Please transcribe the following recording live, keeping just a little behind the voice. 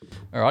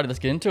Alrighty, let's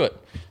get into it.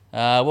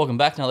 Welcome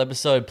back to another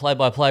episode, Play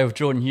by Play with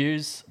Jordan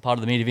Hughes, part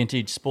of the Media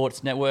Vintage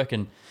Sports Network,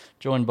 and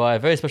joined by a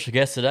very special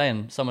guest today,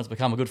 and someone's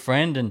become a good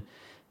friend, and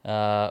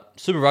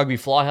Super Rugby,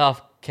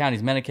 flyhalf,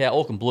 Counties Manukau,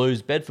 Auckland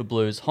Blues, Bedford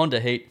Blues,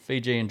 Honda Heat,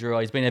 Fiji and Drua.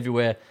 He's been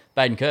everywhere.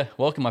 Baden Kerr,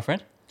 welcome, my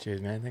friend. Cheers,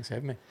 man. Thanks for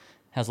having me.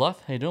 How's life?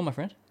 How you doing, my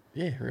friend?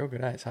 Yeah, real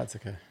good. It's hard to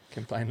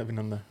complain living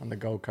on the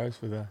Gold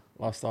Coast with a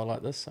lifestyle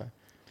like this. So,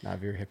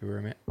 very happy where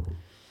I'm at.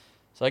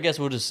 So I guess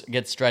we'll just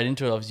get straight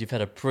into it. Obviously, you've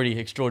had a pretty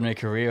extraordinary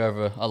career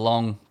over a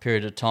long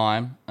period of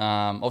time.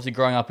 Obviously,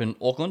 growing up in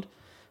Auckland,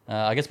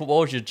 I guess what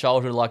was your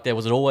childhood like there?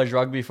 Was it always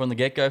rugby from the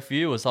get-go for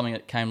you, or something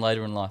that came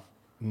later in life?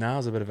 No, I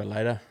was a bit of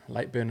a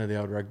late burner of the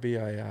old rugby.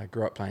 I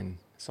grew up playing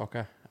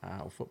soccer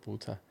or football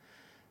to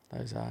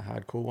those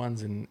hardcore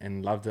ones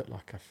and loved it.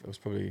 I was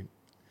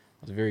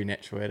very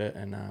natural at it.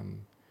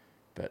 And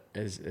but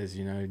as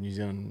you know, New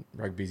Zealand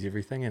rugby's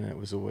everything, and it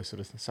was always sort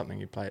of something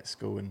you play at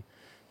school and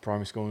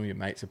primary school, and your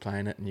mates are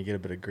playing it, and you get a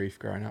bit of grief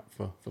growing up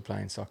for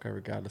playing soccer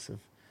regardless of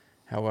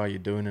how well you're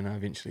doing. And I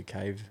eventually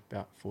caved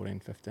about 14,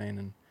 15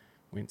 and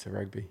went to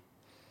rugby.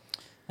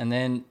 And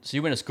then, so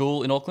you went to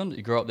school in Auckland,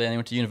 you grew up there, and you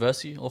went to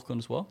university, Auckland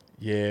as well?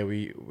 Yeah,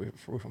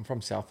 I'm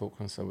from South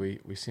Auckland, so we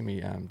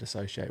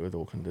semi-dissociate with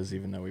Aucklanders,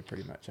 even though we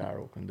pretty much are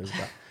Aucklanders,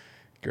 but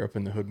grew up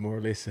in the hood more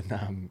or less,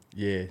 and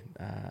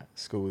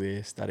school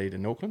there, studied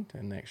in Auckland,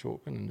 in the actual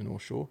Auckland, in the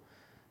North Shore,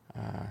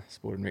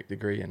 sport and rec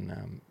degree,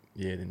 and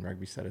then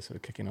rugby started sort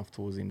of kicking off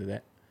towards the end of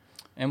that.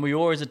 And were you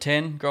always a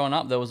 10 growing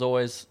up? There was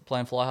always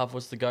playing fly half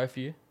was the go for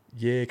you?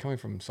 Yeah, coming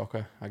from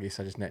soccer, I guess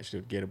I just naturally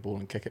would get a ball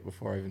and kick it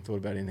before I even thought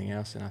about anything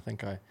else, and I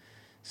think I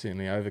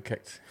certainly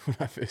overkicked when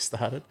I first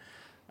started.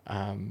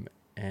 And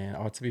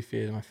to be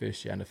fair, my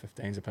first year under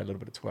 15s, I played a little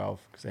bit of 12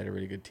 because they had a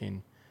really good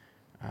 10.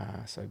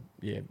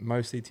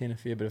 Mostly 10, a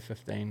fair bit of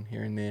 15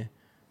 here and there,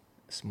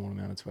 a small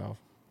amount of 12.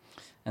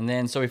 And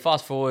then, so we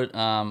fast forward,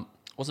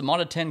 was it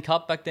Mitre 10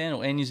 Cup back then,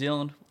 or Air New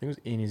Zealand? I think it was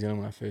Air New Zealand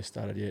when I first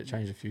started, yeah. It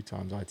changed a few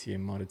times, ITM,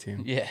 Mitre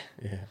 10. Yeah.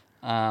 Yeah.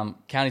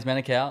 Counties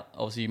Manukau,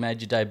 obviously you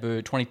made your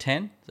debut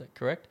 2010, is that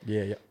correct?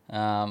 Yeah.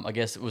 I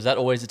guess, was that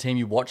always the team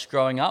you watched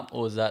growing up,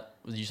 or was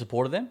you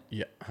supported them?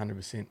 Yeah,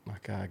 100%.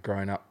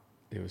 Growing up,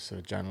 there was sort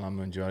of Jonah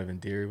Lumber and Joe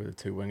Deary were the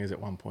two wingers at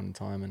one point in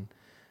time, and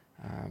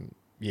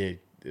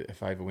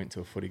if I ever went to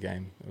a footy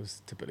game, it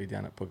was typically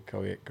down at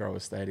Pukekohe at Grower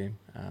Stadium,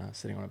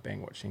 sitting on a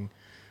bank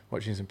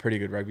watching some pretty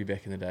good rugby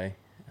back in the day.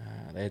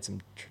 They had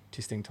some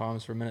testing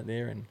times for a minute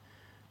there, and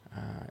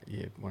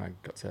when I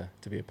got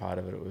to be a part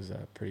of it, it was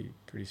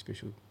pretty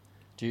special.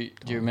 Do you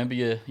remember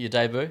your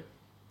debut?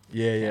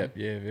 Yeah,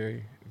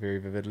 very, very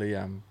vividly.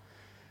 I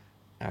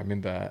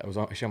remember it was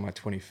actually on my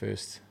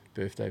 21st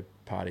birthday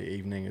party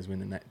evening is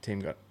when the team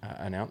got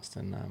announced,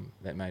 and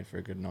that made for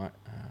a good night.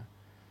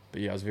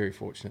 But yeah, I was very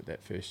fortunate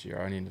that first year.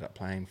 I only ended up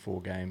playing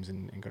 4 games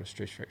and got a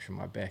stress fracture in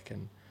my back,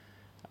 and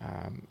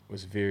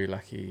was very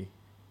lucky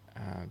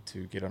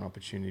to get an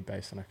opportunity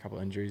based on a couple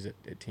of injuries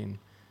at 10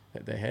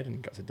 that they had,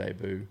 and got to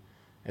debut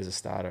as a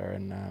starter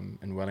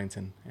in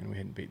Wellington, and we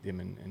hadn't beat them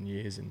in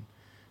years, and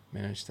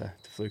managed to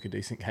fluke a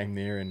decent game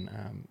there, and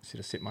sort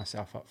of set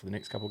myself up for the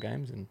next couple of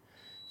games, and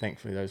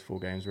thankfully those 4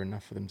 games were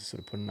enough for them to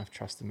sort of put enough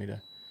trust in me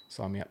to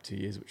sign me up 2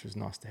 years, which was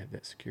nice to have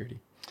that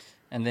security.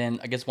 And then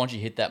I guess once you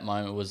hit that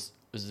moment, was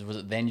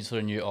it then you sort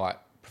of knew, all right,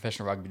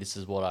 professional rugby, this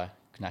is what I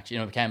can actually,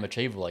 it became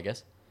achievable, I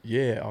guess?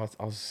 Yeah,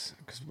 I was,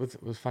 because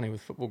it was funny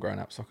with football growing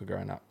up, soccer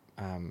growing up,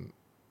 I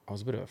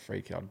was a bit of a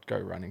freak. I'd go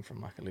running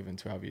from 11,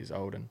 12 years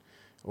old, and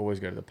always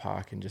go to the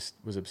park, and just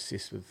was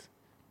obsessed with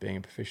being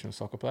a professional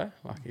soccer player.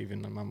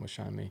 Even my mum was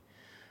showing me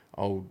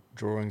old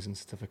drawings and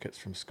certificates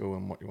from school,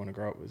 and what you want to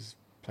grow up was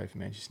play for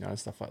Manchester United,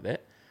 stuff like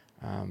that.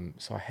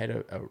 So I had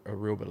a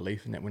real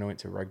belief in that when I went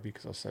to rugby,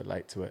 because I was so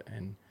late to it,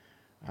 and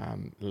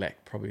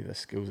lacked probably the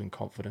skills and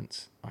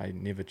confidence. I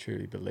never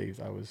truly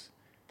believed I was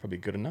probably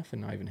good enough,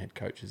 and I even had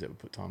coaches that would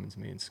put time into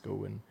me in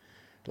school and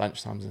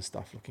lunchtimes and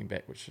stuff, looking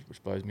back, which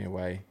blows me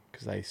away,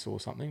 because they saw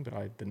something, but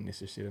I didn't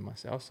necessarily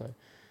myself. So,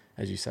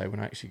 as you say, when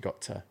I actually got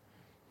to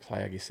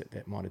play, I guess at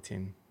that Mitre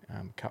 10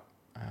 Cup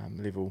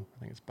level, I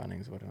think it's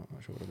Bunnings, I'm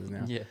not sure what it is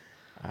now. Yeah.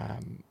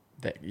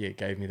 That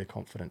gave me the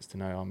confidence to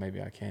know,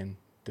 maybe I can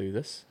do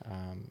this.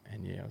 I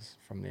was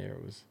from there.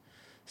 It was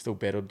still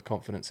battled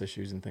confidence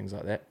issues and things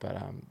like that, but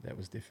that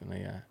was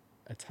definitely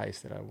a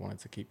taste that I wanted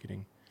to keep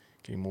getting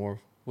more of.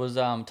 Was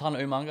Tana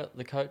Umanga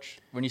the coach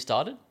when you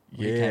started?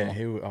 Yeah,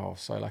 he was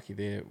so lucky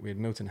there. We had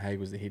Milton Haig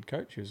was the head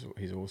coach. He's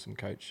an awesome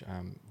coach,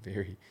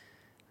 very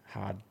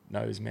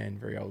hard-nosed man,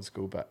 very old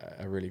school, but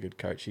a really good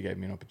coach. He gave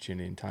me an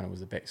opportunity, and Tana was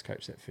the backs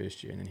coach that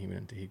first year, and then he went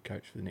into head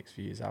coach for the next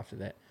few years after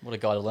that. What a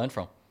guy to learn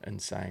from.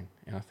 Insane.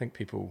 And I think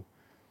people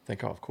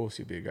think, of course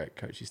he'll be a great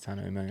coach. He's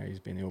Tana Umanga. He's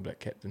been the All Black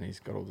captain.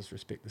 He's got all this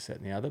respect, this, that,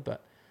 and the other,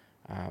 but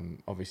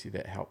obviously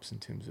that helps in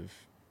terms of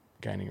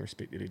gaining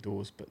respect at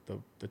doors, but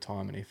the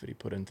time and effort he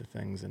put into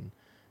things, and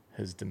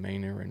his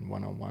demeanour and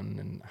one-on-one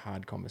and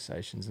hard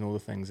conversations and all the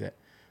things that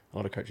a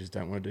lot of coaches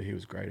don't want to do, he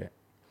was great at.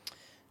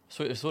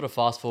 So sort of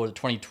fast forward to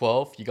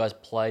 2012, you guys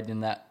played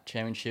in that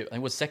championship. I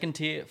think it was second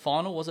tier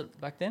final, was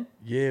it back then?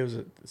 Yeah,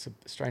 it's a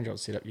strange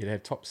old setup. You'd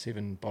have top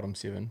 7, bottom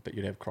 7, but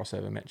you'd have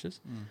crossover matches.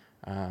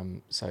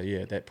 So yeah,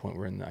 at that point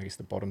we're in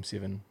the bottom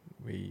 7.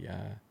 We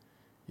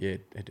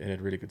had a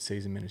really good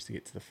season, managed to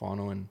get to the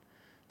final, and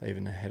they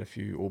even had a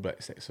few All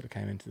Blacks that sort of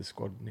came into the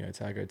squad, the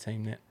Otago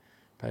team that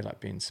played, like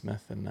Ben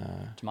Smith and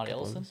Tamati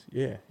Ellison.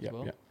 Yeah.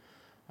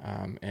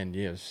 And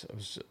yeah, it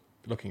was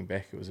looking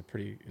back, it was a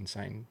pretty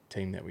insane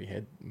team that we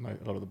had.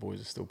 A lot of the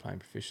boys are still playing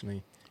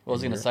professionally. Well, I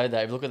was going to say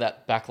that. If you look at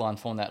that backline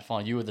from that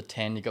final, you were the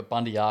 10. You got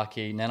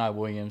Bundyaki, Nano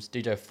Williams,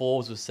 DJ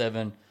Forbes was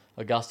 7,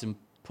 Augustin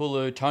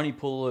Pulu, Tony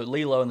Pulu,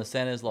 Lilo in the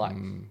centres,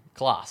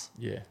 class.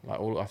 Yeah,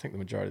 I think the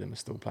majority of them are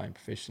still playing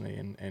professionally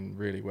and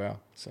really well.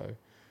 So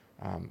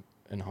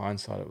in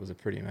hindsight, it was a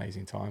pretty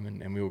amazing time,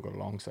 and we all got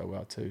along so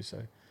well too.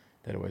 So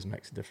that always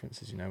makes a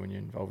difference, as you know, when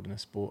you're involved in a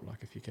sport.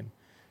 Like if you can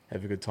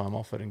have a good time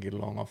off it and get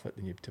along off it,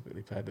 then you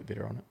typically play a bit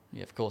better on it.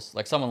 Yeah, of course.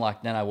 Like someone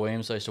like Nano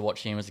Williams, I used to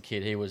watch him as a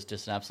kid. He was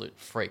just an absolute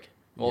freak.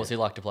 What was he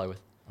like to play with?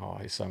 Oh,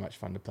 he's so much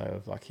fun to play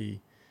with. Like he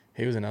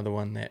was another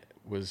one that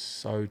was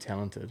so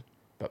talented,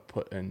 but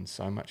put in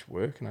so much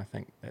work. And I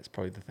think that's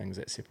probably the things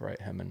that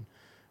separate him and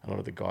a lot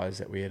of the guys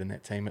that we had in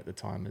that team at the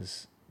time,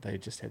 is they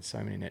just had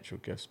so many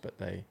natural gifts, but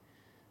they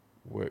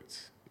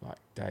worked like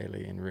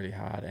daily and really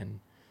hard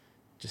and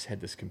just had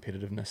this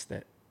competitiveness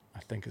that I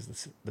think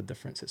is the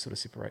difference that sort of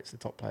separates the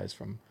top players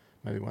from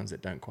maybe ones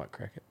that don't quite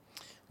crack it.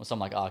 Well,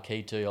 someone like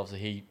Archie too, obviously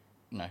he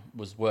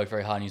was worked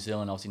very hard in New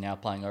Zealand, obviously now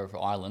playing over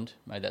for Ireland,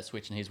 made that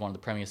switch, and he's one of the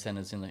premier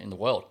centres in the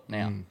world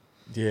now.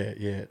 Yeah,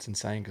 it's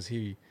insane because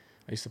I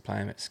used to play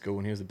him at school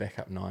and he was the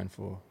backup 9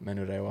 for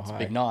Manurewa High.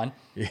 Big 9.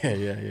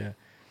 Yeah.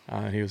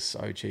 And he was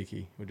so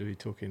cheeky. We'd be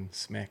talking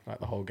smack like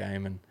the whole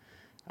game and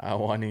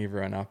winding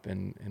everyone up,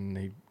 and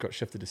he got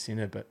shifted to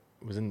centre, but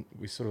he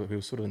was sort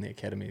of in the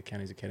academy, the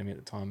county's academy at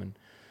the time, and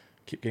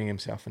kept getting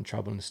himself in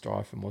trouble and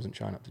strife and wasn't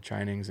showing up to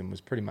trainings and was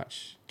pretty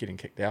much getting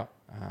kicked out.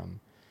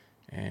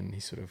 And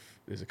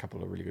there's a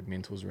couple of really good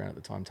mentors around at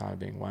the time, Tana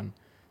being one,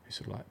 who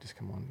sort of like, just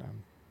come on,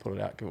 pull it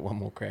out, give it one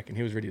more crack. And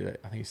he was ready to,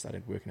 I think he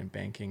started working in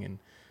banking and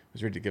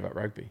was ready to give up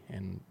rugby.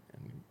 And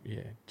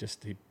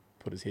just he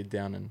put his head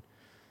down, and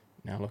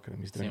now look at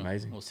him, he's doing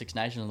amazing. Well, Six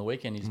Nations on the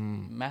weekend, he's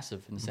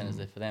massive in the centres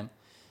there for them.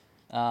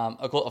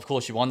 Of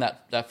course, you won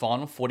that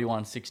final,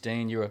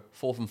 41-16. You were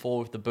 4 from 4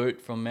 with the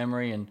boot from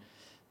memory. And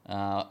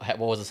what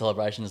was the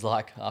celebrations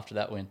like after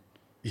that win?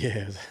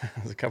 Yeah,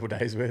 it was a couple of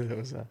days where there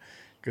was a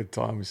good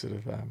time. We sort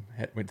of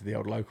went to the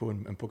old local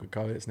in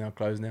Pukekohe. It's now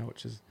closed now,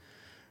 which is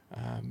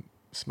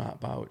Smart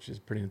Bar, which is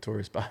a pretty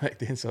notorious bar back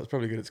then. So it's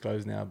probably good it's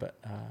closed now. But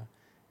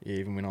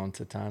even went on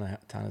to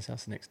Tana's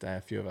house the next day.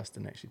 A few of us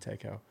didn't actually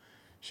take our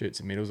shirts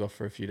and medals off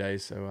for a few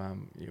days. So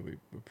we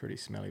were pretty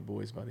smelly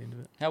boys by the end of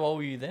it. How old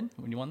were you then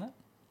when you won that?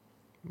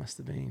 Must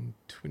have been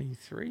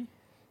 23.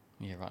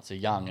 Yeah, right. So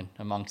young and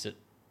amongst it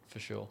for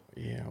sure.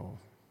 Yeah, well,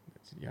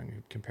 it's young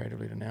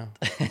comparatively to now.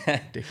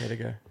 Decade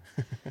ago.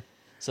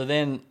 So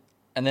then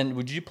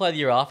would you play the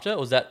year after, or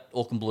was that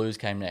Auckland Blues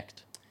came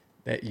next?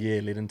 That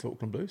year led into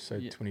Auckland Blues. So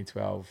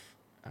 2012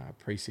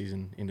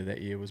 pre-season, end of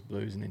that year was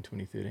Blues, and then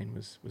 2013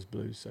 was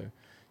Blues. So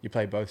you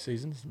play both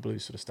seasons. The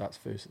Blues sort of starts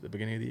first at the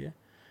beginning of the year.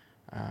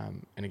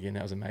 And again,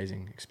 that was an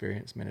amazing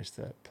experience. Managed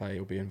to play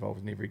or be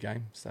involved in every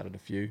game. Started a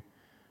few.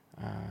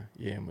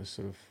 And was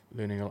sort of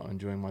learning a lot and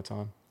enjoying my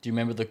time. Do you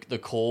remember the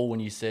call when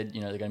you said,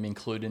 they're going to be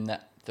included in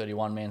that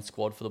 31-man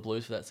squad for the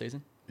Blues for that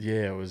season?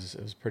 Yeah, it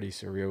was pretty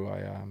surreal.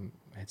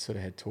 I had sort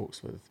of had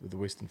talks with the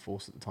Western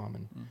Force at the time,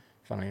 and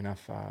funnily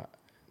enough, a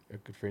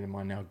good friend of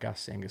mine now,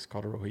 Angus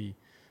Cotterill, he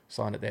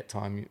signed at that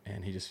time,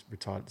 and he just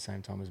retired at the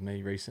same time as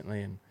me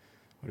recently, and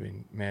would have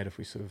been mad if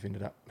we sort of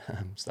ended up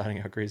starting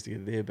our careers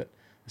together there. But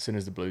as soon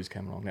as the Blues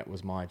came along, that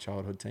was my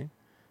childhood team.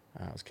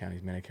 It was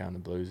Counties Manukau and the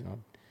Blues,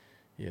 and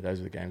those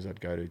were the games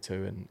I'd go to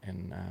too,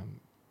 and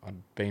I'd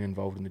been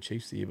involved in the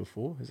Chiefs the year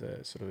before as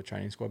a sort of a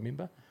training squad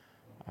member,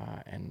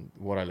 and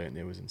what I learned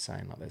there was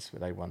insane. Like that's where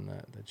they won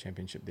the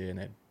championship there, and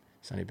they had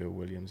Sonny Bill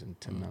Williams and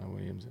Tim Nana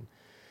Williams and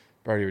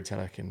Brodie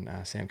Retallick and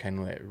Sam Kane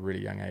at a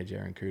really young age,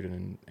 Aaron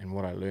Cooden, and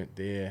what I learnt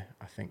there,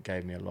 I think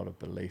gave me a lot of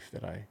belief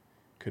that I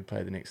could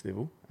play the next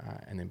level,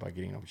 and then by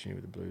getting an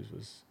opportunity with the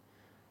Blues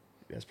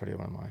that's probably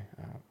one of my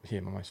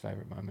my most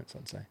favourite moments,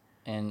 I'd say.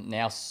 And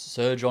now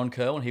Sir John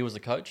Kerr, when he was the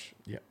coach.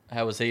 Yeah.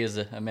 How was he as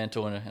a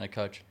mentor and a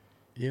coach?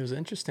 Yeah, it was an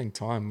interesting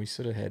time. We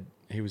sort of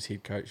he was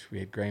head coach. We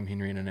had Graham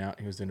Henry in and out.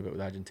 He was doing a bit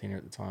with Argentina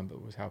at the time,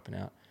 but was helping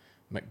out.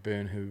 Mick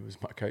Byrne, who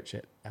was my coach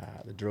at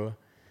the Drua,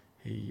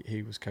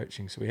 he was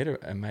coaching. So we had an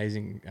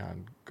amazing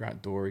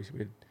Grant Dory. We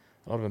had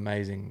a lot of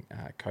amazing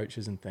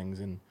coaches and things,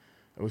 and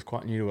it was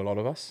quite new to a lot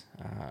of us.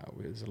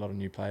 There's a lot of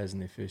new players in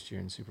their first year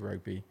in Super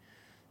Rugby.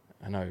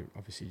 I know,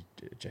 obviously,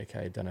 JK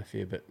had done a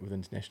fair bit with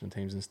international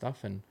teams and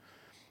stuff, and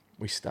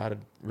we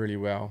started really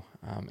well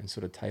and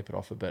sort of tapered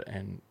off a bit.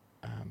 And,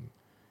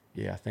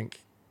 I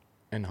think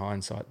in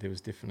hindsight, there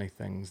was definitely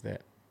things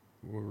that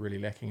were really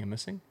lacking and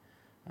missing,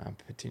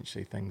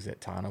 potentially things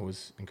that Tana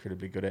was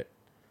incredibly good at,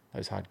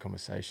 those hard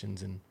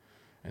conversations and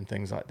and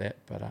things like that.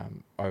 But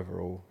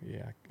overall,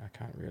 yeah, I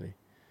can't really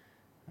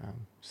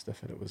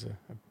stiff it. It was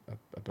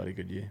a bloody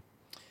good year.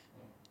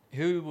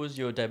 Who was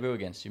your debut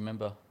against? Do you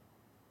remember?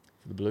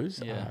 For the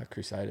Blues, Yeah.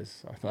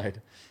 Crusaders. I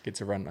played, gets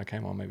a run. I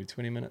came on maybe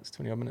 20 odd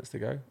minutes to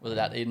go. Was it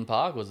at Eden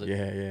Park? Was it?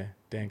 Yeah.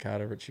 Dan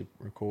Carter, Richie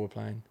Recall were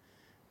playing.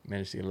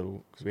 Managed to get a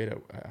little, because we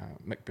had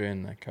Mick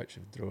Byrne, the coach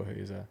of Drua,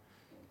 who's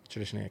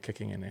traditionally a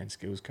kicking and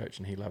skills coach,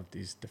 and he loved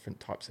these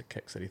different types of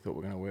kicks that he thought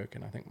were going to work.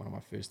 And I think one of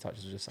my first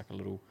touches was just like a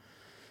little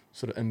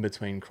sort of in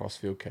between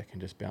crossfield kick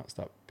and just bounced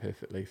up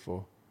perfectly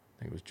for, I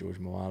think it was George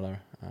Moala.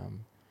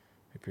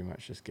 He pretty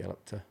much just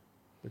galloped to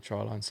the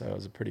try line. So it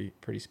was a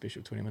pretty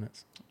special 20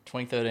 minutes.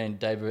 2013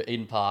 debut at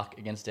Eden Park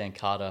against Dan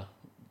Carter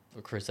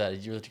for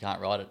Crusaders. You really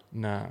can't write it.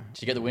 Nah.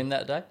 Did you get the win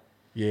that day?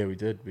 Yeah, we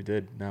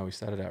did. No, we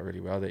started out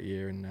really well that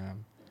year, and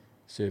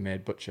Sir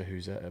Mad Butcher,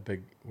 who's a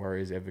big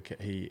Warriors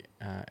advocate, he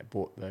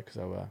bought because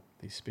they were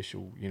these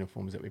special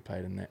uniforms that we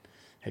played in that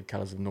had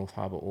colours of North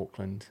Harbour,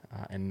 Auckland,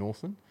 and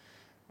Northland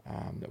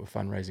that were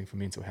fundraising for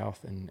mental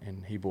health,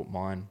 and he bought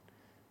mine,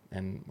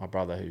 and my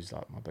brother, who's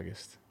like my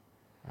biggest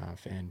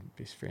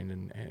best friend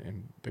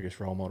and biggest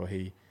role model,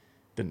 he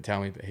didn't tell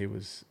me, but he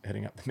was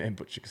hitting up the Mad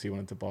Butcher because he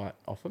wanted to buy it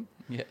off him.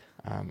 Yeah.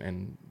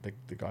 And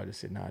the guy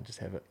just said, "Nah, just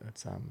have it."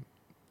 It's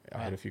I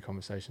had a few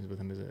conversations with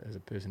him as a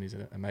person. He's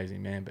an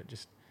amazing man, but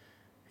just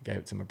he gave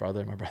it to my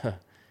brother. My brother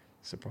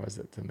surprised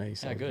it to me,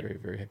 so I was very,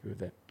 very happy with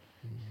that.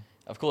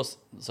 Of course,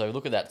 so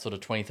look at that sort of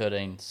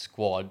 2013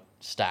 squad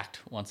stacked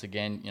once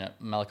again. You know,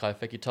 Malachi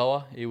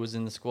Fekitoa, he was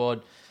in the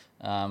squad.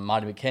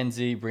 Marty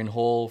McKenzie, Bryn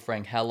Hall,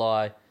 Frank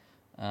Hallai,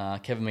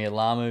 Kevin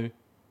Mialamu,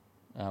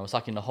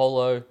 Wasaki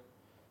Naholo,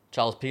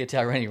 Charles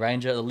Piatow, Rennie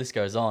Ranger. The list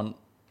goes on.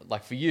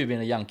 Like for you being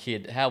a young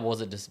kid, how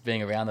was it just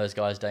being around those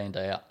guys day in,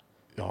 day out?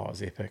 Oh, it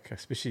was epic,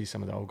 especially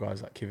some of the old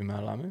guys like Kevin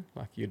Mialamu.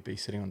 Like you'd be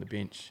sitting on the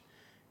bench,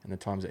 and the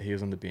times that he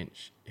was on the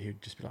bench, he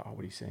would just be like, "Oh,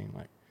 what are you seeing?"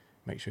 Like,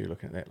 make sure you're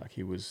looking at that. Like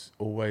he was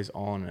always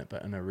on it,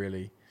 but in a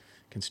really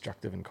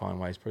constructive and kind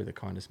way. He's probably the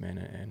kindest man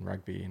in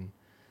rugby and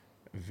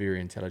a very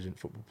intelligent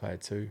football player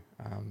too.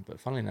 But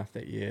funnily enough,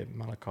 that year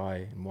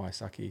Malachi and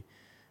Waisaki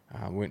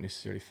weren't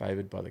necessarily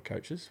favoured by the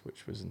coaches,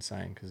 which was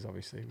insane because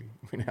obviously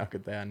we know how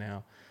good they are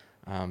now.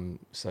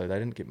 So they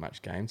didn't get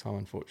much game time,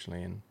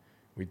 unfortunately, and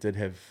we did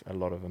have a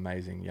lot of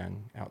amazing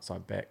young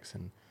outside backs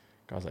and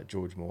guys like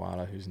George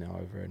Moala, who's now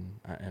over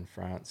in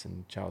France,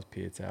 and Charles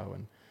Piatow,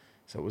 and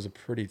so it was a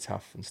pretty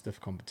tough and stiff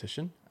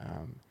competition.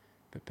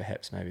 But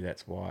perhaps maybe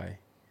that's why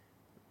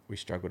we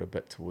struggled a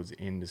bit towards the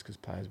end, is because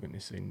players weren't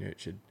necessarily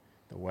nurtured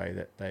the way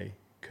that they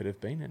could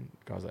have been, and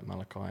guys like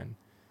Malachi and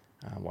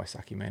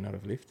Waisaki may not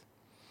have left.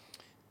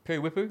 Perry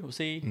Whippu, was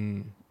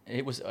he?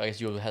 It was. I guess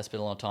you have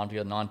spent a lot of time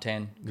together.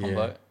 9-10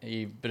 combo. Yeah.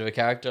 He a bit of a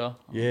character.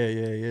 Yeah,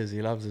 he is.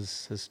 He loves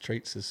his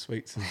treats, his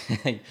sweets,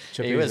 and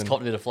He was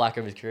copped a bit of flack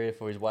of his career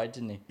for his weight,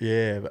 didn't he?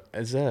 Yeah, but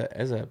as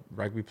a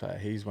rugby player,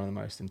 he's one of the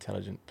most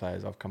intelligent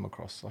players I've come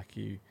across. Like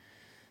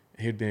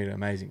he'd be an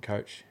amazing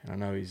coach, and I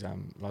know he's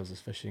loves his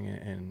fishing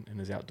and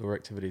his outdoor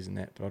activities and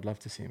that. But I'd love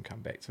to see him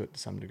come back to it to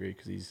some degree,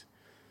 because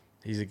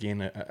he's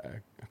again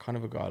a kind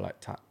of a guy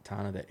like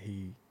Tana, that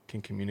he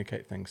can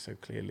communicate things so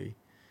clearly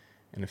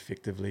and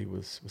effectively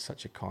with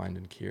such a kind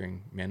and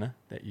caring manner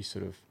that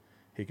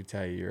he could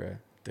tell you you're a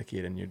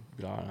dickhead and you'd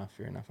be like, "Oh, no,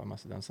 fair enough, I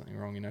must have done something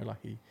wrong," like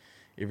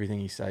everything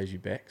he says you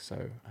back.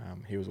 So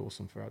he was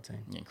awesome for our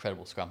team.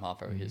 Incredible scrum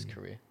half over his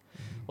career.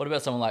 What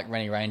about someone like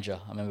Rennie Ranger?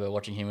 I remember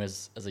watching him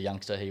as a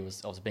youngster. I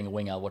was being a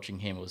winger, watching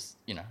him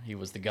he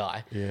was the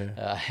guy.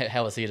 Yeah.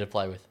 How was he to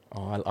play with?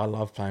 Oh, I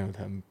love playing with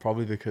him,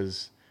 probably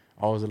because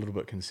I was a little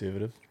bit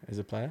conservative as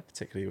a player,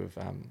 particularly with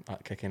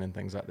like kicking and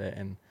things like that,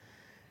 and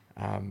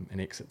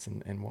exits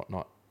and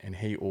whatnot. And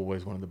he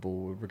always wanted the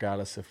ball,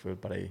 regardless if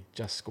he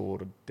just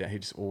scored or down. He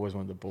just always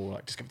wanted the ball.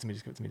 Like, just give it to me,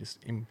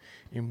 just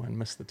M1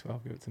 missed the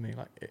 12, give it to me.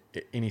 Like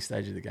at any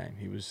stage of the game,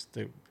 he was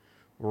the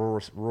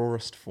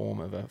rawest form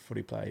of a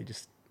footy player. He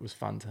just was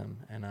fun to him,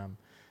 and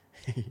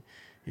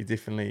he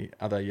definitely,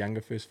 other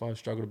younger first five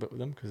struggled a bit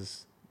with him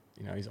because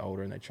he's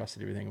older and they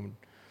trusted everything and would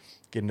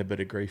get in a bit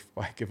of grief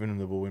by giving him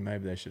the ball when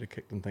maybe they should have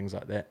kicked and things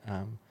like that.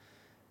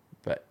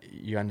 But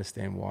you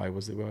understand why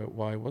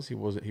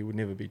he would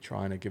never be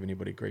trying to give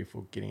anybody grief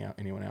or getting out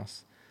anyone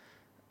else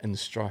in the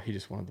strike. He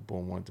just wanted the ball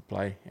and wanted to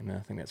play, and I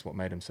think that's what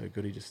made him so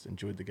good. He just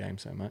enjoyed the game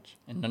so much.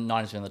 And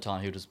 90% of the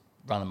time, he would just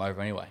run them over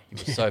anyway. He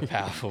was so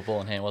powerful, ball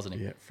in hand, wasn't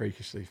he? Yeah,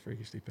 freakishly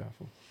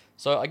powerful.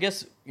 So I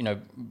guess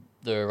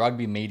the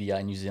rugby media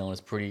in New Zealand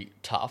is pretty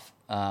tough.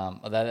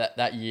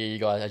 That year, you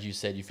guys, as you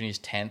said, you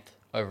finished 10th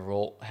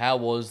overall. How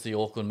was the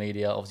Auckland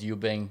media? Obviously,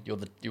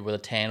 you were the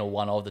 10 or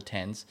one of the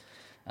 10s.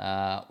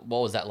 What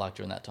was that like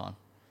during that time?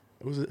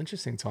 It was an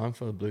interesting time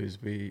for the Blues.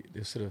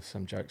 There's sort of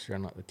some jokes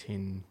around like the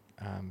 10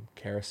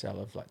 carousel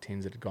of like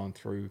 10s that had gone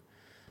through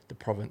the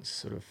province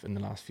sort of in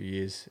the last few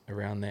years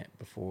around that,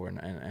 before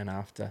and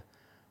after.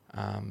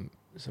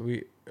 So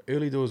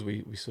early doors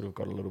we sort of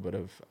got a little bit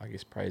of, I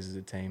guess, praise as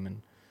a team,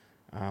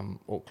 and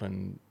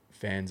Auckland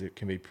fans, it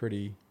can be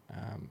pretty,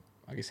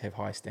 I guess, have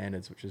high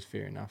standards, which is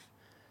fair enough,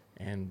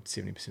 and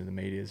 70% of the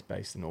media is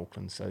based in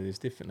Auckland, so there's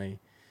definitely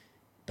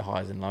the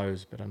highs and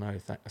lows, but I know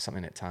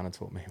something that Tana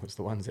taught me was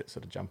the ones that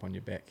sort of jump on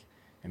your back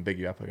and big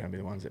you up are going to be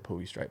the ones that pull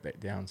you straight back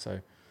down. So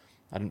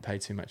I didn't pay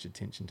too much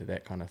attention to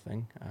that kind of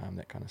thing,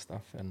 that kind of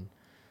stuff. And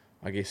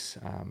I guess,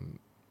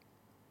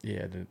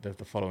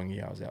 the following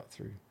year I was out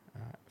through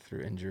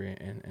injury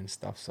and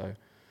stuff, so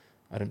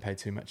I didn't pay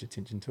too much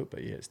attention to it.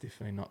 But yeah, it's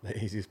definitely not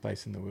the easiest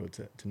place in the world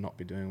to not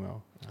be doing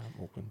well,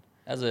 Auckland.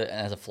 As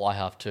a fly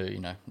half too, you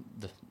know,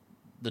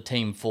 the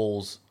team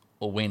falls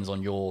or wins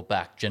on your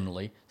back,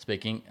 generally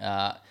speaking.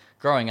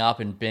 Growing up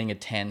and being a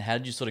 10, how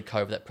did you sort of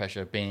cope with that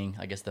pressure of being,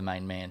 I guess, the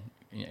main man,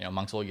 you know,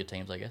 amongst all your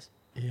teams, I guess?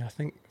 Yeah, I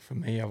think for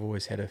me, I've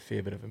always had a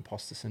fair bit of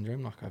imposter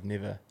syndrome. Like, I've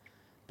never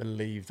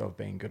believed I've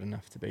been good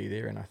enough to be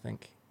there. And I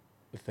think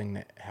the thing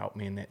that helped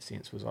me in that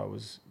sense was I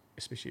was,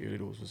 especially early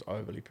doors, was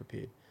overly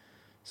prepared.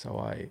 So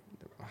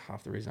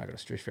half the reason I got a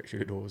stress fracture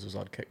early doors was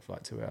I'd kick for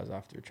like 2 hours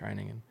after a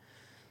training,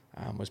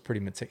 and was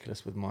pretty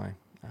meticulous with my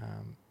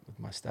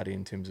study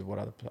in terms of what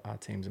our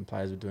teams and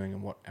players were doing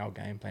and what our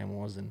game plan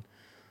was, and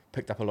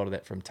picked up a lot of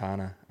that from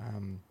Tana.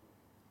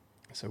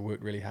 So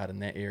worked really hard in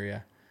that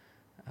area.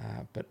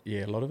 But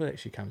yeah, a lot of it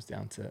actually comes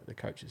down to the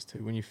coaches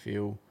too. When you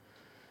feel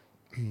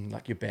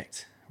like you're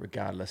backed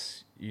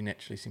regardless, you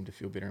naturally seem to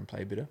feel better and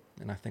play better.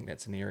 And I think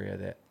that's an area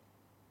that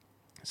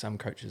some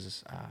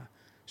coaches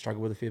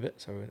struggle with a fair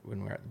bit. So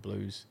when we're at the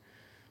Blues,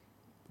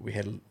 we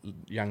had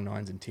young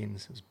 9s and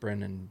 10s. It was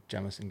Bryn and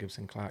Jamison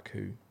Gibson Clark,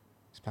 who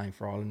is playing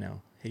for Ireland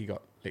now. He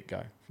got let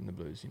go from the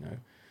Blues, you know.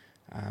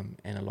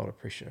 And a lot of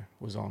pressure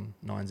was on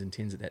 9s and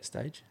 10s at that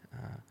stage.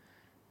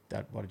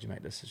 Why did you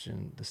make the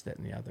decision, this, that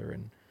and the other?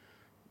 And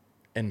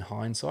in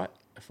hindsight,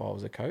 if I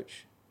was a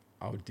coach,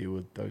 I would deal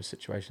with those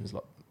situations a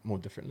lot more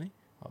differently.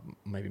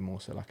 Maybe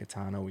more so like a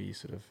Tana, where you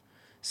sort of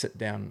sit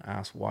down and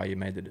ask why you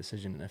made the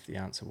decision, and if the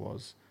answer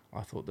was,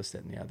 I thought this,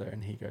 that and the other,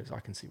 and he goes, I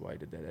can see why you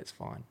did that, that's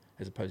fine.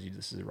 As opposed to,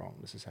 this is wrong,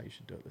 this is how you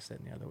should do it, this, that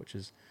and the other, which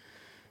is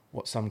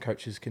what some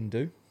coaches can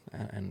do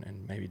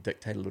and maybe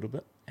dictate a little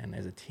bit. And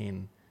as a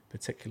 10,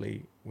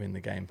 particularly when the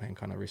game plan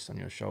kind of rests on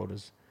your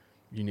shoulders,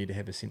 you need to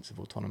have a sense of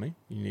autonomy.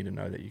 You need to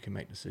know that you can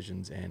make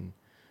decisions and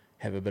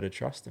have a bit of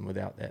trust, and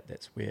without that,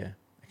 that's where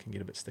it can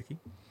get a bit sticky.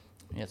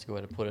 Yeah, that's a good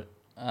way to put it.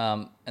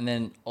 And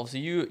then obviously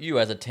you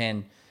as a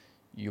 10,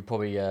 you're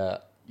probably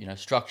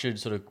structured,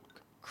 sort of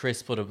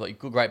crisp, sort of like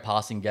good, great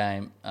passing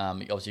game.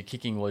 Obviously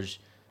kicking was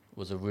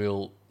a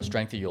real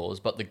strength of yours,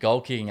 but the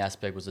goal kicking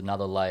aspect was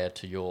another layer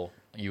to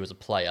you as a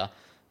player.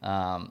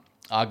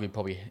 Arguably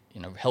probably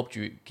helped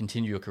you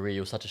continue your career.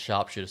 You were such a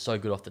sharpshooter, so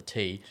good off the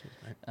tee.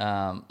 Cheers,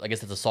 I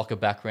guess that's a soccer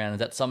background. Is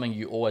that something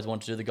you always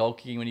wanted to do, the goal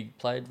kicking, when you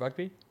played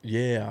rugby?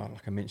 Yeah,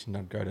 like I mentioned,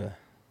 I'd go to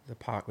the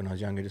park when I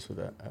was younger just with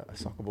a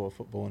soccer ball, a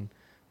football, and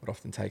would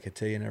often take a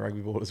tee and a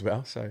rugby ball as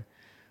well. So it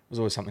was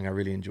always something I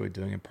really enjoyed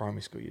doing. In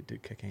primary school, you'd do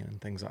kicking and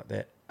things like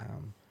that.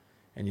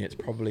 And yeah, it's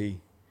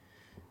probably,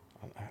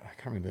 I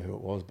can't remember who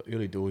it was, but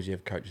early doors you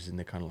have coaches and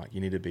they're kind of like,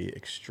 you need to be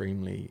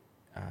extremely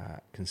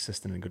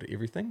consistent and good at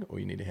everything, or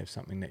you need to have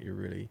something that you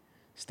really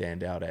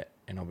stand out at,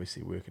 and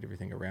obviously work at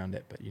everything around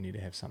that, but you need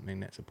to have something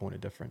that's a point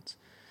of difference.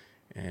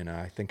 And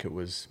I think it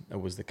was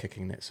the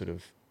kicking that sort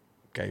of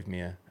gave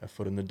me a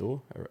foot in the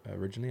door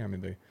originally. I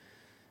remember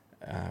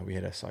we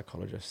had a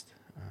psychologist,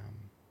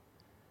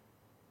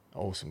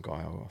 awesome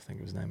guy, I'll think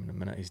of his name in a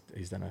minute.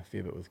 He's done a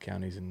fair bit with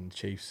counties and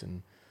Chiefs,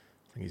 and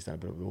I think he's done a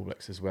bit with the All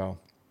Blacks as well.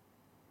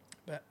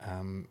 But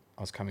I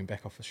was coming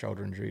back off a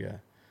shoulder injury,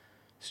 a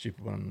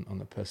stupid one on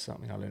the piss,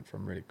 something I learned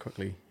from really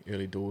quickly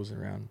early doors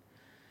around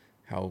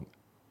how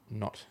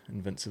not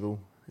invincible,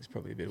 there's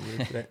probably a better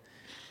word for that,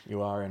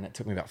 you are. And it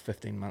took me about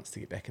 15 months to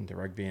get back into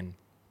rugby, and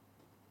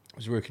I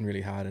was working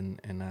really hard,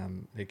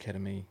 and the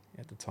academy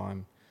at the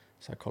time,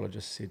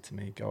 psychologist said to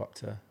me, go up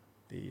to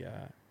the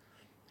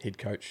head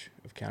coach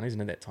of counties.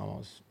 And at that time I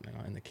was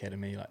in the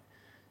academy, like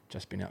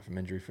just been out from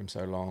injury from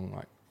so long,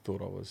 like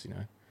thought I was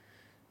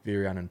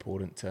very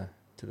unimportant to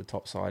the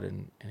top side,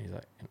 and he's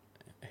like,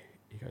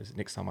 he goes,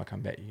 next time I come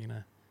back, you're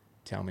gonna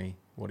tell me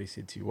what he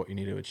said to you, what you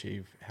need to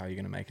achieve, how you're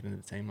gonna make it into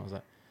the team. And I was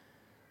like,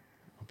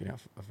 I've been out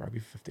of rugby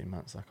for 15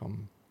 months, like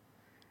I'm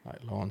like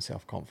low on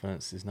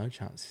self-confidence, there's no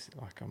chance,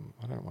 like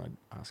I don't want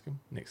to ask him.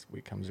 Next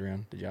week comes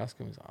around, did you ask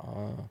him? He's like,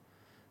 oh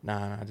no,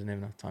 I didn't have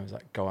enough time. He's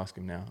like, go ask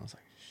him now. I was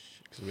like,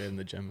 shit, because we were in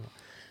the gym,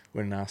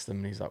 went and asked him,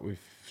 and he's like, we've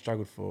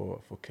struggled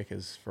for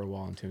kickers for a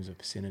while in terms of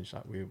percentage,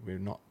 like we're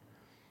not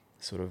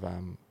sort of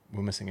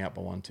we're missing out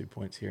by 1-2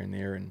 points here and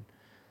there, and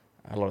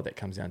a lot of that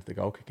comes down to the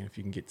goal kicking. If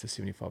you can get to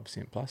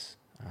 75% plus,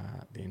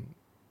 then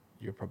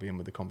you're probably in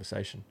with the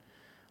conversation.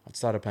 I'd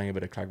started playing a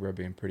bit of club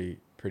rugby and pretty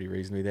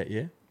reasonably that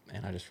year,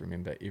 and I just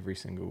remember every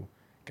single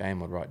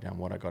game I'd write down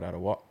what I got out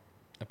of what,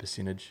 a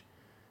percentage,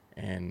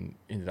 and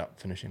ended up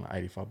finishing like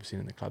 85%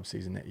 in the club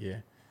season that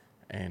year.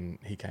 And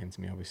he came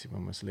to me obviously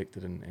when we were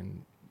selected,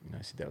 and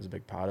said that was a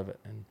big part of it,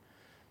 and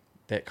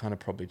that kind of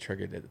probably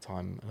triggered at the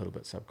time a little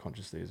bit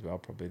subconsciously as well,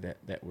 probably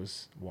that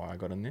was why I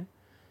got in there.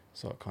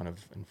 So it kind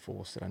of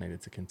enforced that I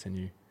needed to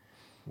continue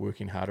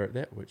working harder at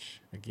that,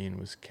 which again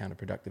was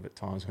counterproductive at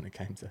times when it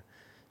came to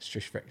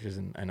stress fractures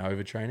and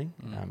overtraining.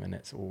 And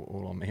that's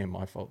all on me and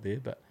my fault there.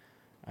 But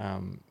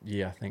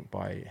Yeah, I think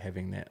by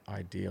having that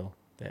ideal,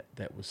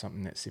 that was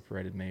something that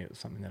separated me. It was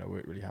something that I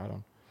worked really hard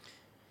on.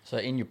 So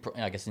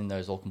I guess in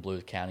those Auckland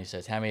Blues county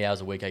states, how many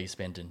hours a week are you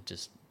spending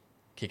just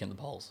kicking the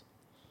poles?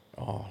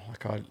 Oh,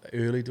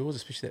 early doors,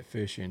 especially that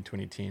first year in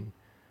 2010,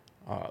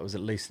 it was at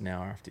least an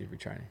hour after every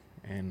training.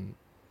 And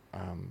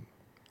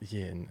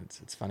yeah, and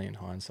it's funny in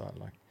hindsight,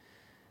 like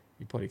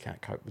you probably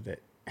can't cope with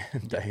that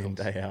day in,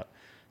 day out,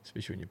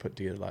 especially when you put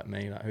together like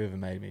me. Like whoever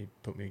made me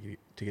put me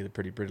together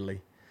pretty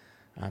brittly,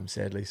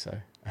 sadly. So,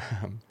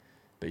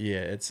 but yeah,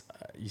 it's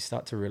you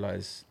start to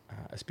realise,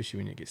 especially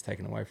when it gets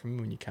taken away from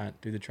you, when you can't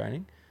do the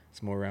training,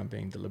 it's more around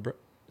being deliberate.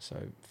 So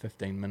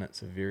 15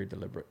 minutes of very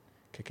deliberate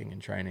kicking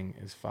and training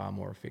is far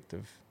more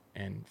effective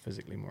and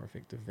physically more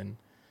effective than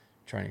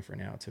training for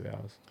an hour, 2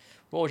 hours.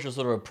 What was your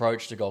sort of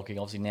approach to goal kicking?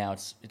 Obviously now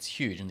it's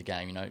huge in the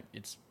game. You know,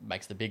 it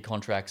makes the big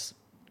contracts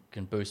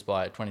can boost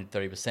by 20 to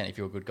 30% if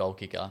you're a good goal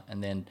kicker,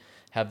 and then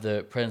have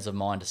the presence of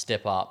mind to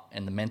step up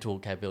and the mental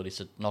capabilities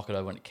to knock it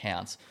over when it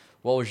counts.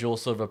 What was your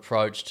sort of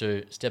approach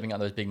to stepping up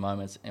those big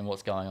moments and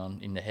what's going on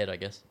in the head, I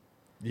guess?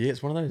 Yeah,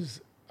 it's one of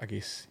those, I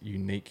guess,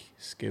 unique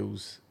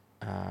skills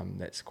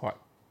that's quite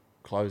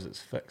close, it's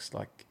fixed.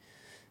 Like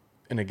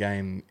in a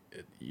game,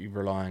 you're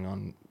relying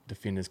on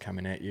defenders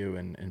coming at you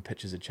and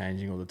pitches are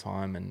changing all the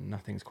time and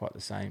nothing's quite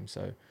the same.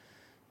 So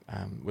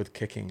with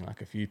kicking,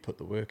 like if you put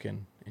the work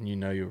in and you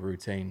know your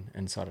routine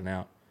inside and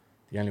out,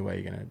 the only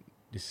way you're going to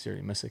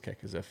necessarily miss a kick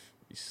is if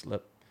you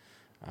slip,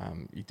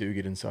 you do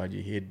get inside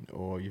your head,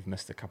 or you've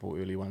missed a couple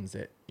early ones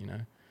that you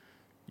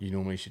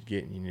normally should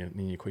get, and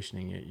then you're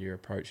questioning your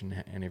approach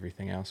and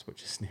everything else,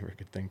 which is never a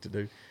good thing to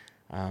do.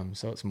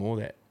 So it's more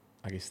that,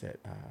 I guess, that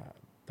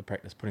the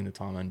practice, putting the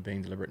time in,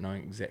 being deliberate,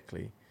 knowing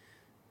exactly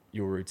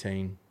your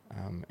routine,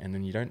 and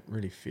then you don't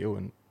really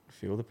feel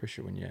the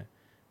pressure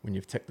when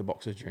you've ticked the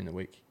boxes during the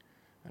week.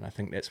 And I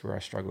think that's where I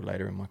struggled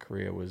later in my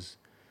career, was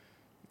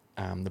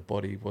the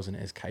body wasn't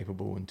as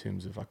capable in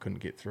terms of I couldn't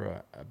get through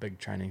a big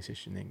training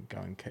session, then go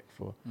and kick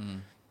for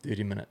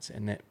 30 minutes,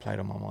 and that played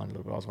on my mind a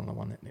little bit. I was one of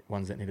the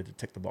ones that needed to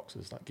tick the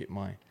boxes, like get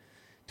my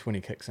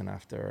 20 kicks in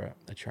after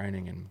a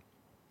training and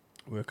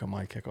work on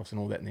my kickoffs and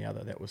all that and the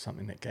other. That was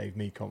something that gave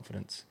me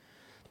confidence,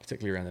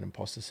 particularly around that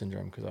imposter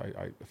syndrome, because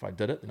I if I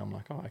did it, then I'm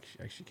like, oh,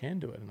 I actually can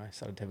do it, and I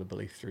started to have a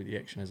belief through the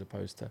action as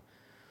opposed to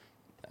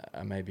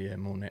maybe a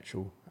more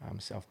natural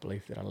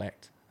self-belief that I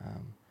lacked.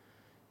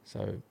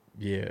 So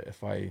yeah,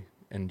 if I,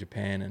 in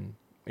Japan and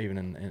even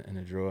in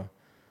a drawer,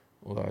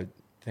 although I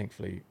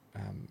thankfully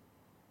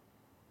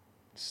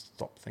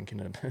stopped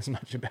thinking as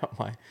much about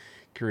my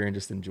career and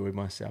just enjoyed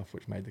myself,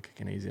 which made the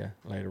kicking easier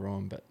later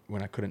on. But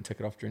when I couldn't tick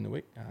it off during the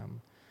week,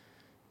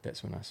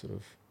 that's when I sort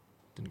of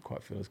didn't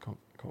quite feel as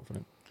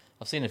confident.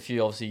 I've seen a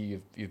few.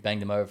 Obviously, you've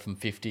banged them over from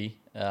 50.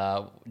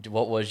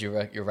 What was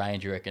your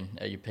range, you reckon,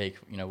 at your peak?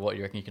 What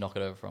you reckon you can knock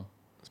it over from?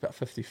 It's about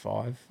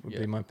 55 would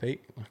be my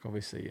peak. Like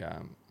obviously,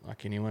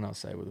 like anyone, I'll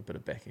say with a bit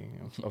of backing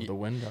of the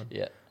wind,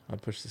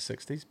 I'd push the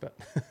 60s. But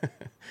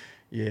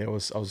yeah, I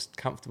was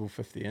comfortable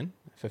 50 in.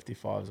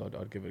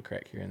 55s, I'd give it a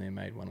crack here and there,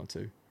 made one or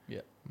two. Yeah.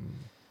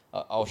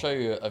 I'll show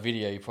you a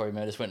video you probably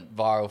made. This went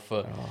viral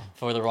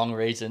for the wrong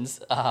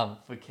reasons,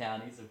 for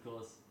counties, of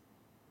course.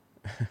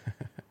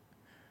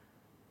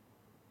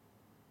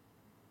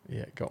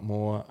 Yeah, got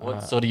more.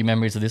 What sort of your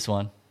memories of this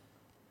one?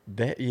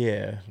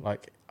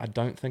 Like I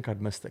don't think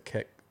I'd missed a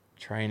kick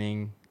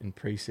training in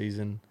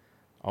pre-season.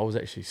 I was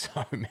actually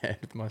so mad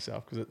with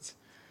myself because it's,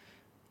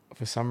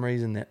 for some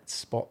reason, that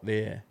spot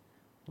there,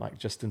 like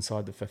just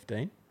inside the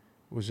 15,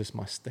 was just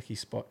my sticky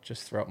spot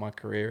just throughout my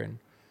career. And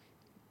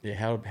yeah,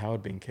 how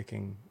I'd been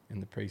kicking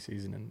in the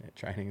pre-season and at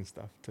training and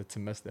stuff, to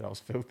miss that, I was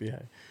filthy.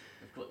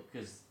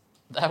 Because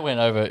that went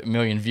over 1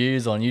 million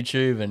views on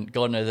YouTube and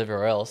God knows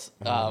everywhere else.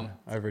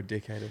 Over a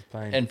decade of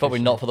playing. And probably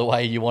not for the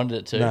way you wanted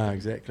it to. No,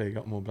 exactly.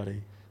 Got more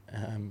bloody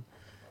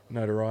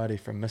notoriety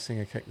from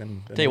missing a kick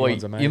than Tell you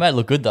what, you made it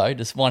look good though.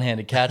 Just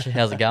one-handed catch.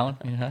 How's it going?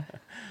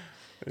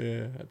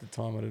 Yeah, at the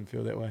time I didn't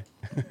feel that way.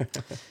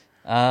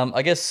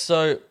 I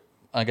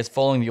guess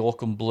following the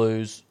Auckland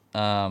Blues,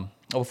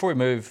 before we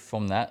move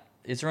from that,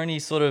 is there any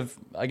sort of,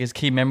 I guess,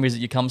 key memories that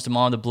you comes to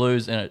mind of the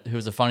Blues, and who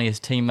was the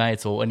funniest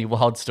teammates, or any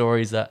wild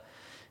stories that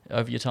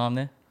over your time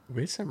there?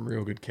 We had some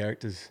real good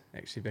characters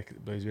actually back at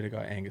the Blues. We had a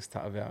guy, Angus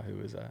Tatavau, who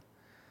was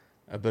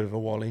a bit of a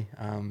wally.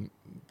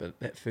 But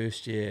that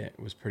first year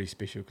was pretty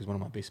special because one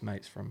of my best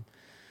mates from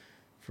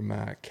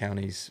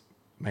counties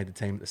made the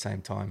team at the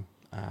same time,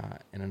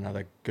 and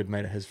another good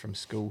mate of his from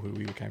school who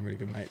we became really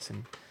good mates.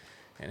 And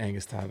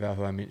Angus Tatavau,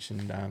 who I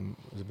mentioned,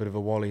 was a bit of a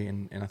wally,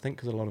 and I think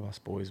because a lot of us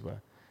boys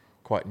were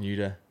quite new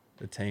to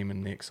the team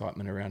and the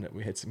excitement around it,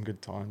 we had some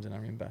good times. And I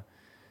remember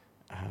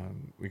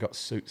we got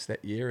suits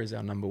that year as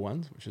our number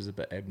ones, which was a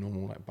bit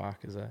abnormal. Like Bark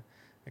as a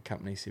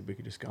company said we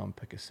could just go and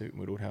pick a suit and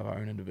we'd all have our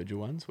own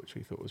individual ones, which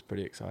we thought was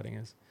pretty exciting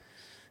as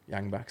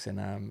young bucks.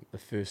 And the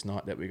first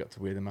night that we got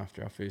to wear them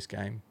after our first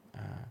game,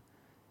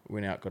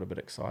 went out, got a bit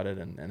excited,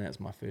 and that's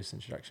my first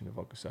introduction to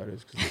vodka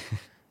sodas, because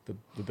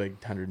the big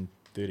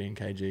 113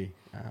 kg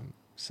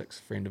six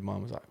friend of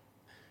mine was like,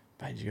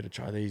 "Babe, you got to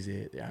try these.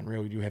 They're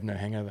unreal. You have no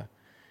hangover."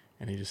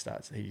 And he just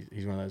starts.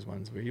 He's one of those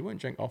ones where he won't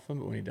drink often,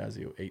 but when he does,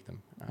 he'll eat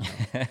them.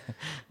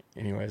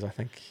 Anyways, I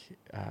think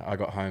I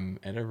got home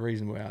at a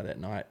reasonable hour that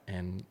night,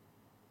 and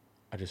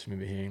I just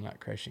remember hearing like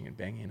crashing and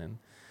banging, and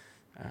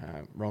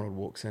Ronald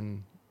walks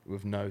in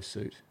with no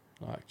suit,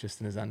 like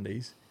just in his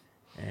undies,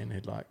 and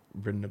had like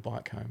ridden a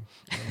bike home.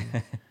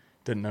 And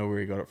didn't know where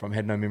he got it from.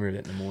 Had no memory of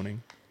that in the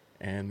morning,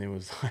 and there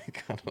was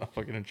like, I don't know if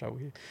I get in trouble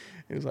here.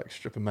 It was like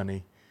strip of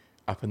money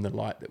up in the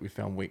light that we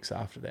found weeks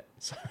after that.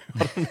 So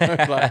I don't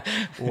know like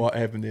what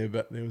happened there,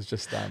 but there was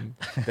just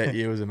that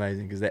year was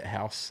amazing because that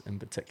house in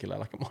particular,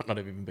 like it might not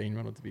have even been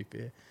Ronald, to be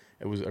fair.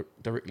 It was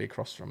directly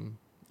across from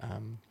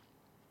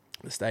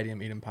the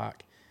stadium, Eden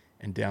Park,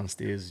 and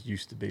downstairs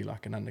used to be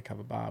like an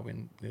undercover bar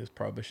when there was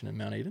prohibition in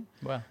Mount Eden.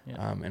 Wow.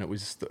 Yeah. And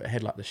it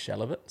had like the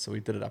shell of it, so we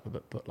did it up a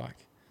bit, put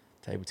like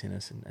table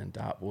tennis and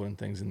dartboard and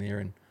things in there,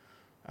 and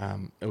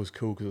it was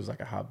cool because it was like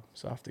a hub.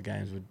 So after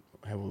games, we'd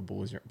have all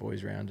the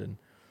boys around, and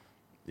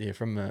yeah,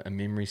 from a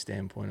memory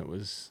standpoint, it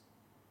was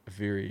a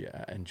very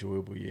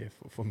enjoyable year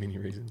for many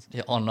reasons.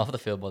 Yeah, on and off the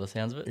field by the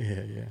sounds of it.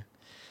 Yeah.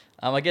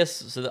 I guess,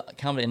 so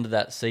coming to the end of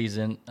that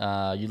season,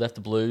 you left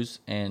the Blues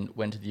and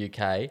went to the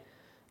UK.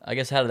 I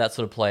guess, how did that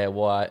sort of play out?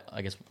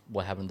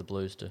 What happened to the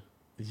Blues to?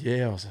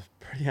 Yeah, it was a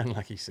pretty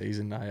unlucky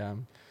season. I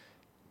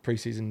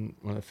pre-season,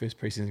 one of the first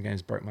pre-season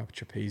games, broke my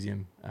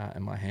trapezium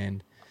in my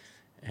hand,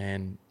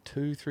 and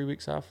 2-3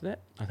 weeks after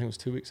that, I think it was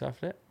 2 weeks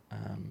after that,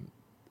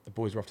 the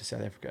boys were off to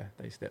South Africa.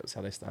 That was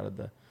how they started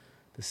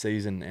the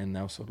season, and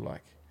they were sort of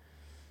like,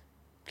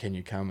 can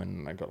you come?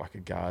 And I got like a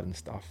guard and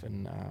stuff,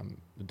 and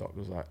the doctor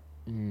was like,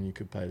 you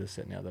could play this,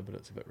 that and the other, but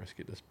it's a bit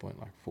risky at this point.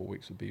 Like 4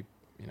 weeks would be,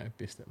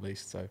 best at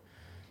least. So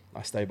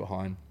I stayed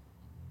behind.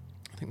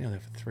 I think they were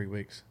there for 3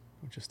 weeks,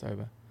 or just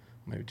over,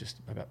 maybe just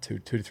about two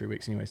to 3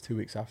 weeks. Anyways, 2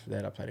 weeks after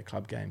that, I played a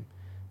club game,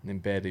 and then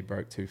badly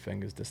broke 2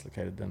 fingers,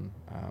 dislocated them,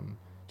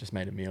 just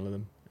made a meal of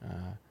them.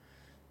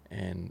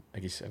 And I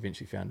guess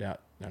eventually found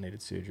out I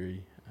needed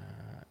surgery,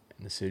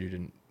 and the surgery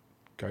didn't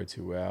go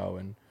too well,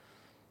 and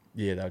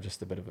yeah, they were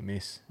just a bit of a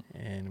mess,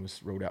 and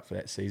was ruled out for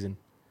that season.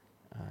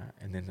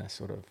 And then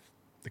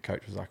the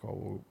coach was like, "Oh,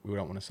 well, we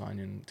don't want to sign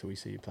you until we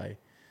see you play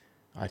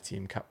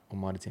ITM Cup, or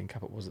Mitre 10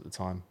 Cup it was at the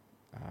time."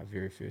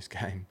 Very first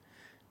game,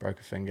 broke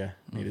a finger,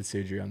 needed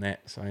surgery on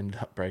that, so I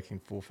ended up breaking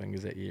 4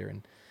 fingers that year,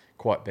 and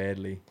quite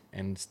badly,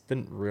 and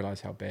didn't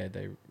realise how bad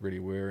they really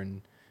were,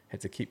 and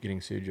had to keep getting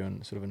surgery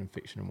on sort of an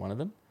infection in one of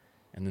them.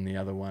 And then the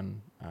other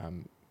one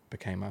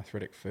became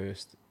arthritic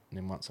first, and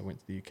then once I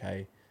went to the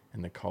UK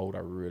in the cold, I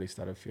really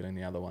started feeling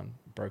the other one,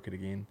 broke it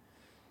again.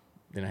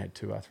 Then I had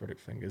 2 arthritic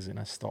fingers, and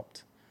I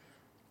stopped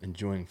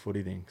enjoying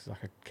footy then because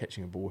like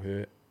catching a ball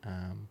hurt.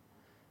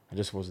 I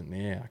just wasn't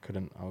there.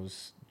 I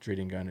was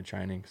dreading going to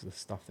training because the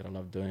stuff that I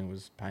loved doing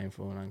was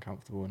painful and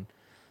uncomfortable, and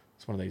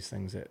it's one of these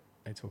things that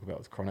they talk about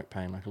with chronic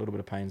pain. Like a little bit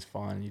of pain's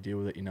fine, and you deal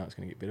with it, it's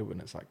going to get better, but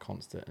when it's like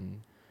constant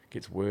and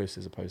gets worse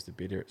as opposed to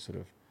better, it sort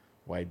of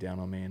weighed down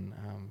on me, and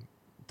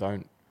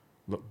don't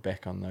look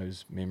back on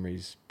those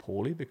memories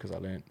poorly because I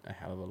learnt a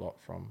hell of a lot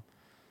from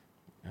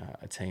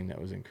a team that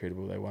was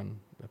incredible. They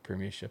won the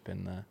Premiership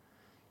and the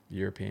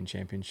European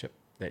Championship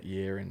that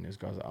year, and there's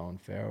guys like Owen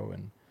Farrell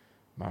and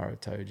Maro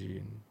Toji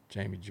and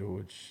Jamie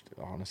George.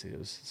 Honestly, there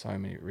was so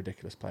many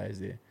ridiculous players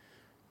there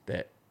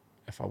that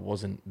if I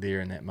wasn't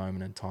there in that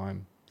moment in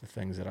time, the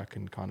things that I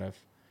can kind of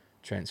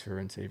transfer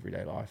into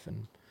everyday life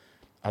and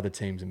other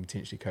teams and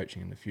potentially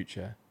coaching in the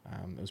future,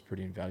 it was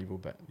pretty invaluable.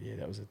 But yeah,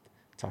 that was a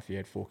tough year.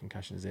 I had 4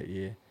 concussions that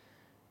year,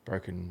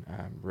 broken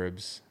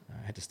ribs.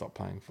 I had to stop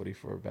playing footy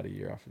for about a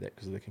year after that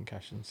because of the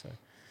concussion. So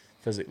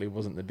physically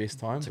wasn't the best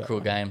time. It's a cruel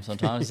game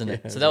sometimes, isn't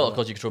it? Yeah, so that was, of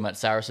course, you could talk about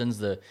Saracens,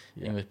 the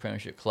English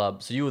Premiership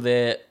club. So you were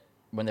there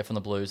when they're from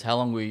the Blues. How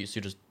long were you? So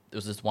it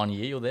was just 1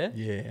 year you were there?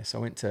 Yeah, so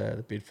I went to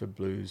the Bedford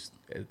Blues.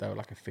 They were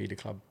like a feeder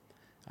club.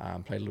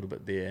 Played a little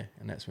bit there,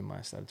 and that's when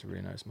I started to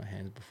really notice my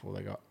hands before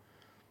they got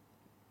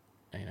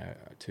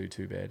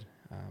too bad.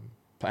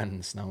 Playing in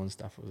the snow and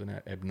stuff. It was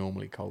an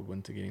abnormally cold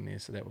winter getting there,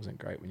 so that wasn't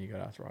great when you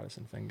got arthritis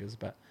in fingers.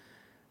 But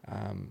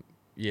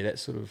that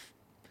sort of,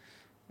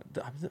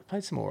 I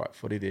played some alright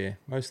footy there,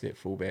 mostly at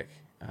fullback.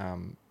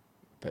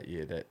 But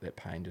yeah, that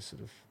pain just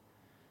sort of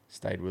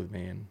stayed with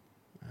me, and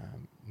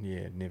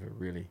never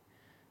really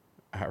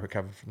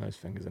recovered from those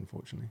fingers,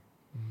 unfortunately.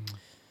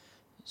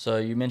 So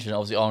you mentioned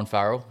obviously Owen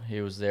Farrell.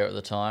 He was there at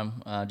the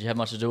time. Do you have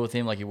much to do with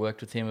him? Like you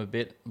worked with him a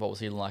bit. What was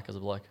he like as a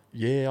bloke?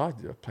 Yeah, I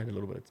played a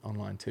little bit of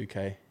online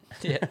 2K.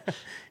 Yeah,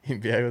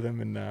 NBA with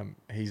him, and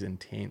he's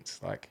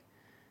intense, like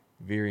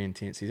very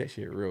intense. He's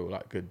actually a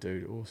real good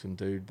dude, awesome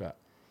dude. But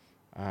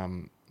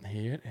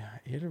he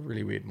had a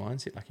really weird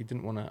mindset. Like he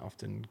didn't want to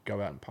often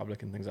go out in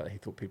public and things like that. He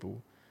thought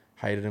people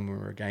hated him or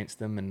were against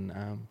him,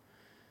 and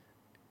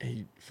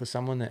he, for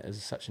someone that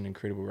is such an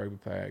incredible rugby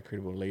player,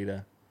 incredible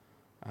leader,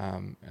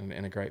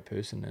 and a great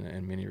person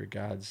in many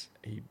regards,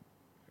 he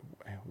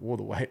wore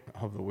the weight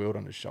of the world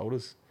on his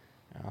shoulders.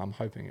 I'm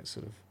hoping it's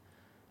sort of,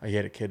 he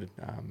had a kid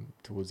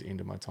towards the end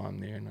of my time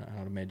there, and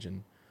I'd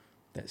imagine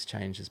that's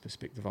changed his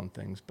perspective on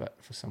things. But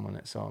for someone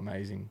that's so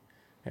amazing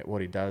at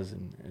what he does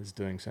and is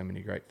doing so many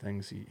great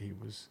things, he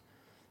was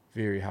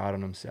very hard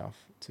on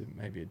himself to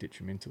maybe a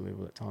detrimental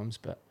level at times,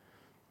 but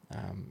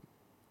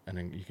and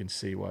then you can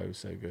see why he was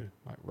so good.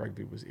 Like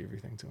rugby was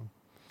everything to him.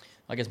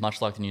 I guess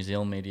much like the New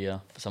Zealand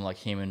media, for someone like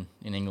him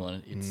in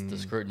England, the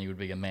scrutiny would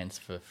be immense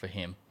for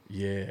him.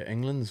 Yeah,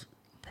 England's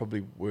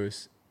probably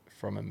worse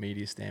from a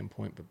media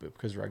standpoint, but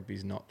because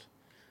rugby's not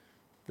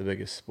the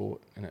biggest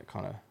sport and it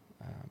kind of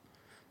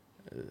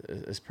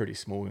is pretty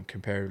small and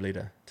comparatively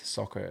to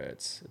soccer,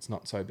 it's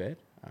not so bad.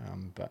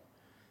 But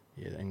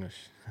yeah, the English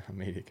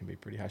media can be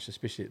pretty harsh,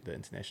 especially at the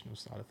international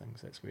side of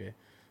things. That's where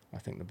I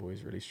think the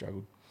boys really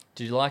struggled.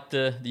 Did you like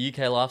the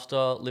UK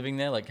lifestyle living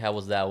there? Like, how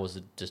was that? Was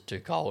it just too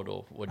cold,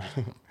 or what?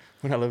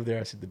 When I lived there,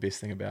 I said the best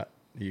thing about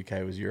the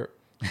UK was Europe.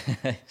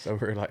 So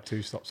we were like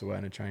 2 stops away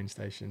in a train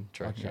station,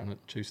 Yeah.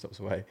 2 stops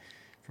away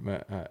from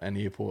an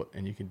airport,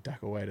 and you can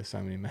duck away to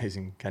so many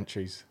amazing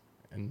countries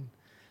in,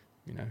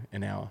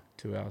 an hour,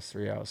 2 hours,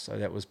 3 hours. So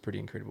that was pretty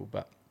incredible.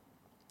 But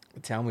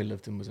the town we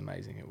lived in was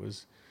amazing. It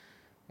was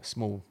a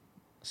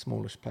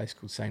smallish place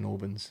called St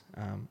Albans.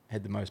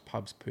 Had the most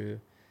pubs per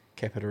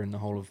capita in the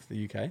whole of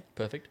the UK.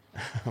 Perfect.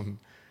 But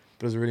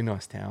it was a really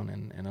nice town,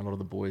 and a lot of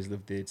the boys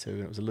lived there too.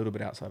 And it was a little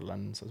bit outside of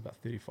London, so it was about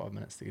 35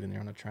 minutes to get in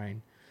there on a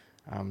train.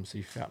 So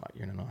you felt like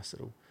you're in a nice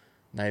little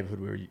neighbourhood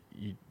where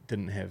you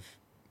didn't have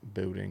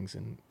buildings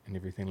and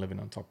everything living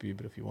on top of you.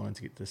 But if you wanted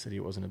to get to the city,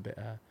 it wasn't a bit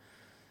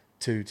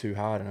too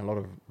hard. And a lot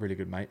of really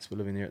good mates were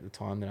living there at the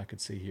time that I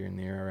could see here and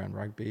there around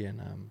rugby.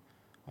 And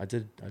I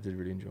did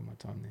really enjoy my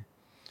time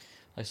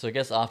there. So I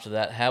guess after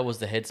that, how was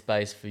the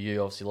headspace for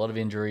you? Obviously, a lot of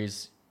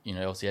injuries.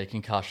 Obviously you had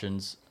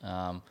concussions.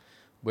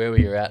 Where were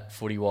you at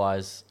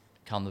footy-wise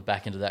come the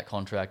back into that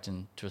contract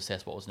and to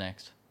assess what was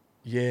next?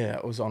 Yeah,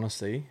 it was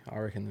honestly, I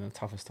reckon, the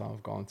toughest time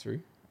I've gone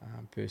through,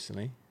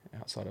 personally,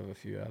 outside of a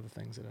few other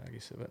things that are, I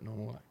guess, a bit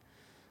normal,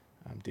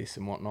 like deaths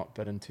and whatnot.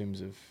 But in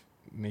terms of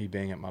me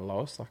being at my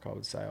lowest, like I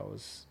would say I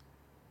was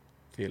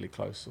fairly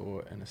close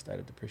or in a state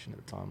of depression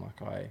at the time.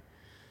 Like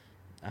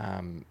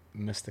I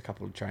missed a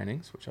couple of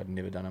trainings, which I'd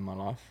never done in my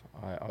life.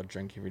 I'd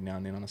drink every now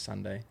and then on a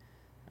Sunday.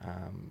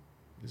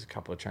 There's a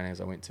couple of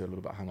trainings I went to a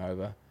little bit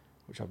hungover,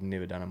 which I've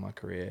never done in my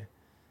career.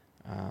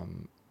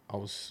 I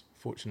was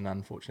fortunate and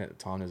unfortunate at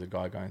the time. There's a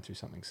guy going through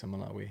something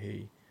similar where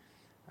he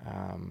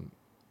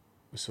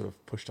was sort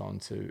of pushed on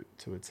to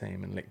a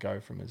team and let go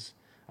from his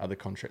other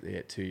contract there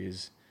at 2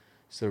 years.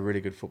 Still a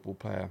really good football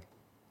player,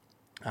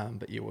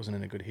 but yeah, wasn't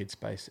in a good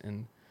headspace.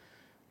 And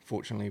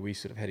fortunately, we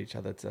sort of had each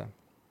other to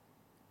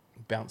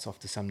bounce off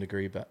to some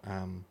degree. But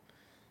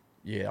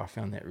yeah, I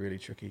found that really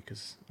tricky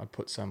because I'd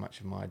put so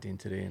much of my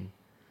identity and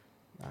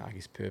I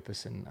guess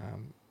purpose and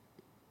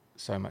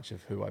so much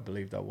of who I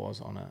believed I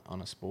was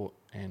on a sport,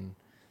 and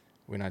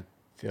when I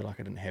feel like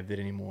I didn't have that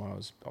anymore, I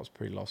was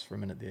pretty lost for a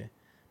minute there.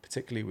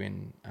 Particularly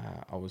when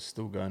I was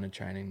still going to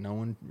training, no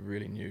one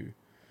really knew,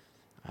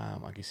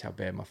 I guess, how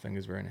bad my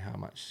fingers were and how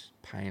much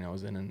pain I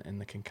was in, and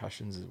the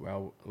concussions as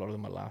well. A lot of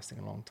them are lasting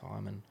a long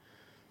time, and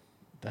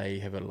they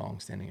have a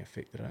long-standing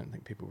effect that I don't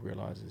think people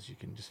realise. Is you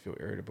can just feel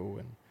irritable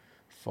and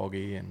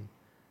foggy, and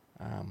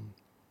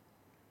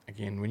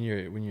again, when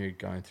you're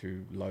going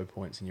through low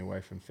points and you're away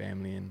from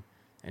family and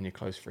your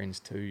close friends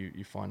too,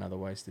 you find other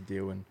ways to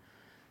deal. And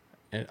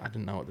I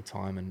didn't know at the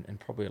time, and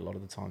probably a lot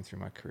of the time through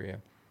my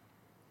career,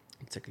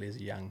 particularly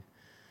as a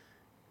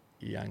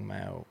young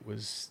male,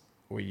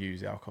 we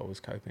use alcohol as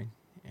coping.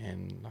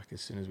 And like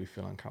as soon as we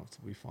feel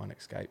uncomfortable, we find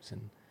escapes.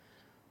 And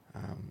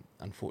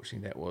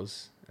unfortunately, that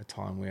was a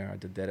time where I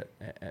did that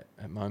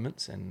at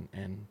moments, and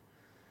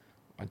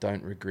I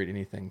don't regret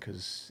anything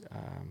because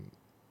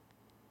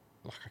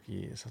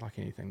it's like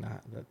anything,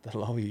 the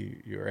lower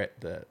you're at,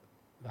 the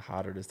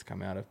harder it is to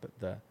come out of, but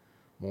the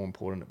more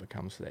important it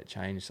becomes for that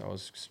change. So I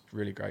was just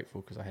really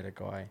grateful because I had a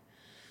guy,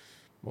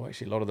 well,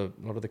 actually a lot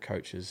of the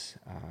coaches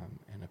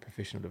and a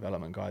professional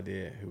development guy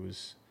there who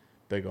was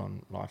big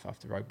on life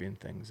after rugby and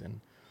things, and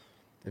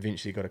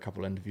eventually got a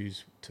couple of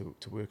interviews to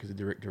work as a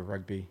director of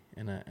rugby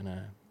in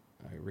a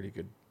really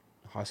good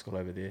high school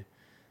over there,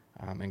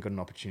 and got an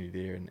opportunity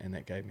there, and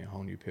that gave me a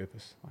whole new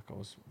purpose. Like I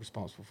was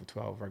responsible for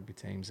 12 rugby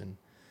teams and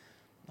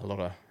a lot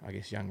of, I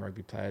guess, young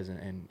rugby players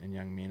and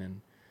young men,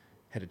 and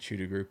had a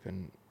tutor group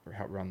and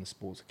helped run the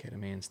sports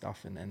academy and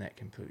stuff, and that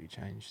completely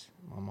changed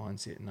my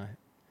mindset, and I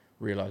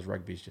realised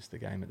rugby is just the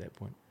game at that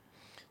point.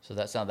 So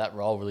that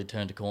role really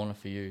turned a corner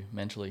for you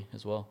mentally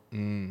as well.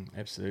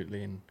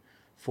 Absolutely, and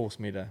forced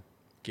me to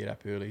get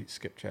up early,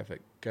 skip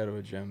traffic, go to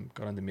a gym,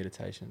 got into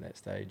meditation at that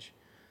stage,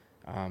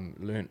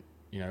 learnt,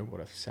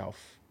 what a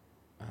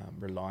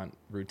self-reliant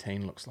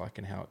routine looks like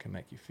and how it can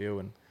make you feel,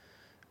 and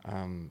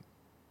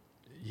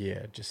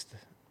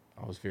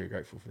I was very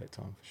grateful for that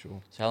time, for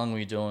sure. So how long were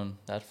you doing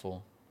that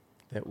for?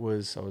 I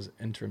was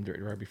interim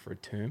director of rugby for a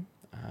term,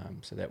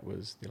 so that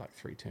was, there like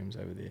 3 terms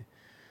over there.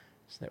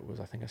 So that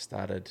was, I think I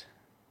started,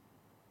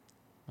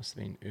 must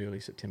have been early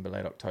September,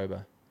 late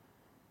October,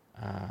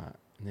 and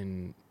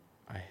then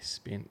I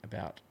spent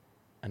about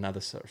another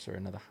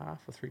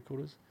half or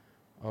 3/4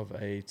 of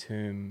a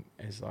term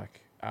as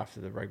like after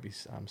the rugby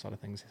side of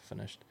things had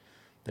finished.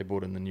 They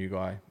brought in the new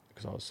guy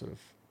because I was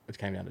it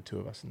came down to 2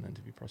 of us in the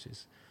interview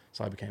process.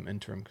 So I became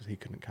interim because he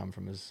couldn't come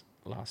from his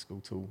last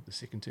school till the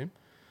second term.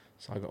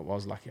 So I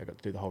was lucky. I got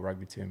to do the whole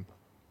rugby term,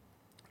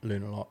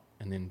 learn a lot,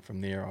 and then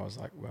from there I was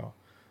like, well,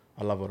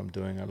 I love what I'm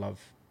doing. I love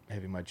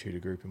having my tutor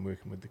group and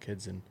working with the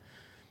kids and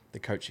the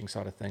coaching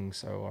side of things.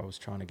 So I was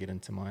trying to get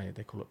into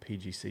they call it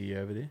PGCE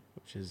over there,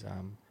 which is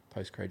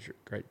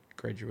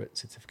postgraduate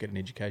certificate in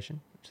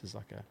education, which is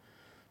like a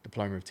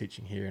diploma of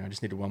teaching here. And I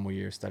just needed one more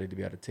year of study to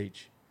be able to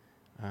teach.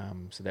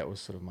 So that was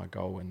sort of my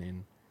goal. And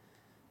then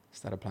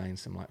started playing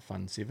some like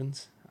fun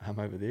sevens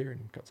over there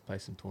and got to play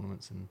some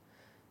tournaments in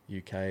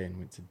UK and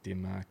went to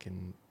Denmark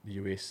and the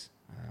US.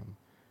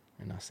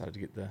 And I started to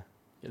get the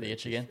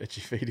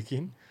itchy feet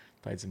again.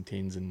 Played some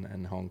tens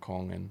in Hong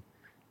Kong, and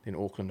then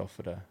Auckland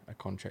offered a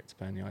contract to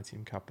play in the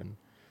ITM Cup, and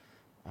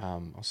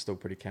I was still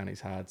pretty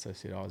counties hard, so I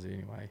said, I was there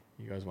anyway,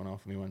 you guys want to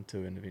offer me one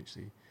too, and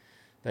eventually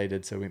they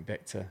did, so I went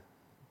back to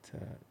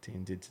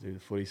TNZ to do the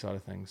footy side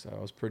of things. So I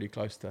was pretty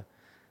close to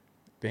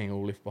being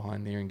all left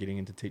behind there and getting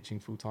into teaching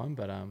full time,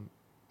 but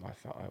I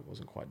felt I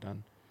wasn't quite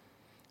done.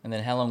 And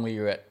then how long were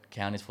you at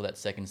counties for that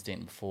second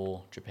stint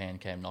before Japan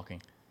came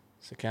knocking?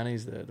 So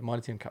counties, the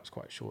Mighty 10 Cup's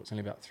quite short. It's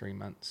only about 3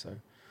 months. So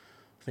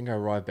I think I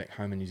arrived back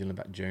home in New Zealand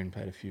about June,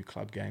 played a few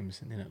club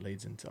games, and then it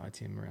leads into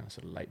ITM around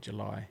sort of late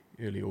July,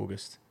 early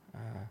August.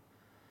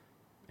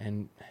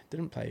 And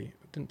didn't play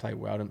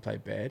well, didn't play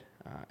bad.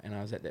 And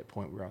I was at that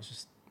point where I was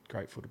just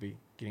grateful to be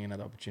getting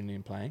another opportunity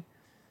and playing,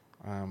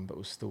 but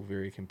was still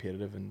very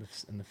competitive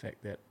in the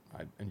fact that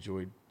I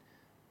enjoyed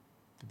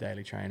the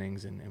daily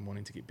trainings and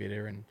wanting to get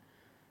better and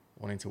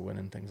wanting to win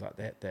and things like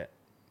that.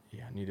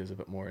 Yeah, I knew there was a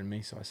bit more in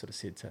me, so I sort of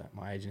said to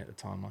my agent at the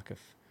time, like,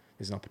 if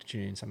there's an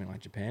opportunity in something like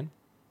Japan,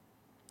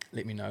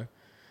 let me know,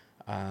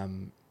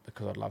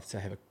 because I'd love to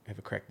have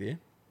a crack there.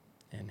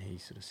 And he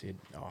sort of said,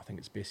 I think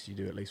it's best you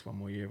do at least one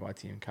more year of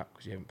ITM Cup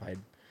because you haven't played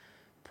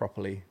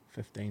properly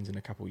 15s in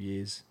a couple of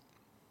years.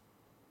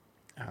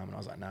 And I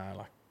was like, nah,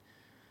 like,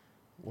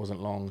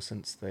 wasn't long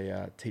since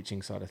the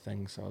teaching side of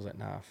things, so I was like,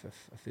 nah,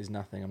 if there's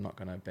nothing, I'm not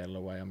going to battle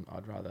away.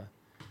 I'd rather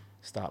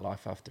start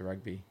life after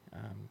rugby.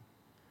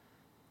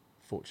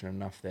 Fortunate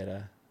enough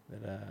that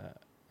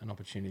an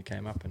opportunity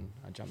came up and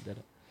I jumped at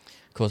it.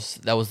 Of course,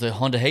 that was the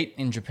Honda Heat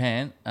in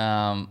Japan.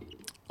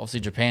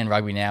 Obviously, Japan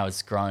rugby now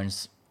has grown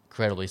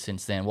incredibly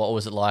since then. What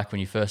was it like when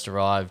you first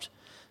arrived?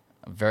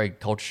 A very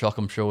culture shock,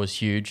 I'm sure, was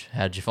huge.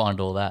 How did you find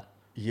all that?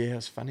 Yeah,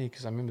 it's funny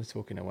because I remember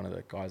talking to one of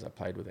the guys I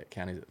played with at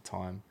counties at the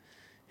time.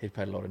 He'd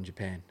played a lot in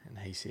Japan, and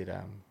he said,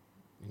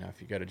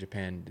 if you go to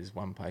Japan, there's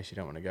one place you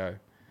don't want to go,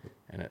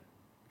 and it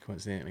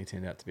coincidentally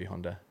turned out to be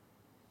Honda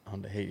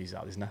Heat. He's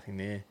like, there's nothing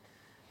there.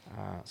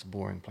 It's a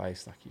boring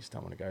place, like you just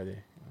don't want to go there.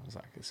 And I was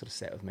like, it sort of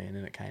sat with me, and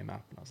then it came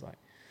up, and I was like,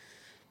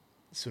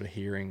 sort of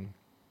hearing,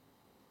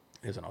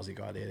 there's an Aussie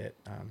guy there that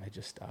had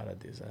just started.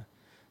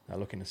 They're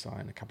looking to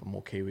sign a couple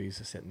more Kiwis,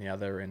 a set and the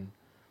other, and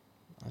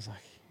I was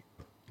like,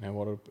 you know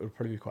what, it'll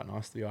probably be quite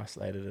nice to be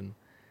isolated. And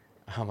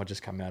I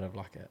just come out of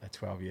like a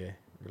 12-year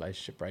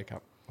relationship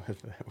breakup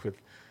with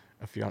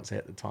a fiance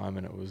at the time,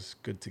 and it was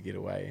good to get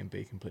away and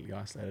be completely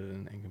isolated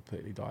and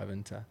completely dive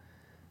into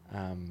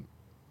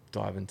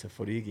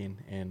footy again.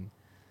 And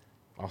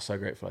I was so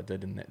grateful I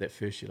did. And that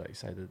first year, like you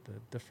say, the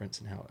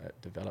difference in how it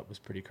developed was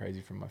pretty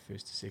crazy from my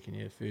first to second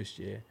year. First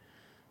year,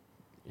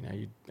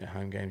 at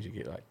home games you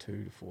get like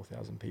 2,000 to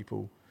 4,000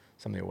 people.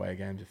 Some of the away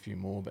games a few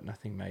more, but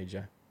nothing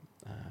major.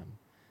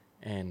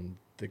 And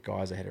the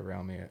guys I had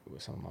around me were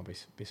some of my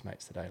best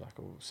mates today. Like,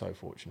 I was so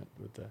fortunate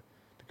with the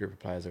group of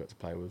players I got to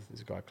play with. There's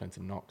a guy,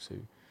 Clinton Knox, who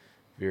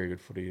very good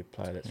footy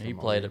player. He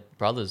played at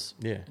Brothers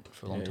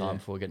for a long time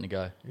before getting to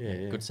go.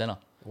 Yeah. Good centre.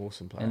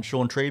 Awesome player. And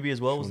Sean Treby as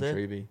well was there.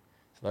 Treby.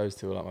 So those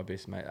two are like my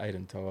best mate.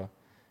 Aidan Toa,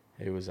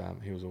 he was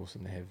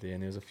awesome to have there.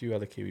 And there was a few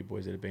other Kiwi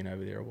boys that had been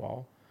over there a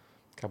while.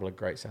 A couple of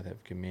great South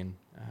African men.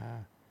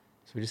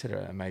 So we just had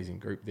an amazing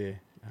group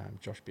there.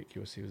 Josh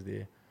Beckius, he was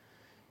there.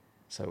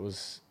 So it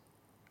was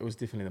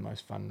definitely the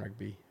most fun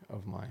rugby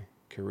of my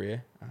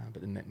career.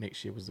 But then that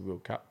next year was the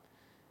World Cup,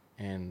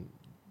 and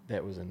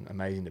that was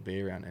amazing to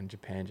be around. And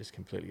Japan just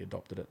completely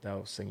adopted it. They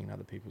were singing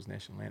other people's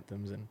national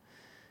anthems, and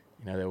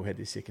they all had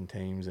their second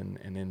teams. And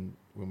then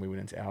when we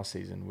went into our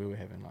season, we were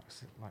having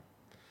like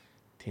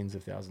tens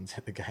of thousands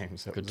at the game.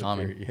 So good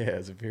timing. It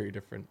was a very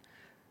different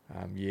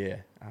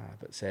year.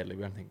 But sadly,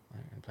 we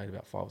played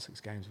about 5 or 6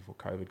 games before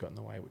COVID got in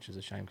the way, which is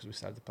a shame because we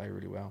started to play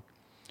really well.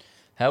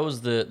 How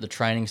was the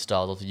training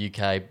style of the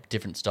UK,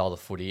 different style of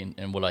footy,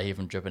 and what I hear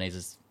from Japanese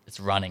is it's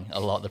running a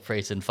lot, the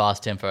pre-season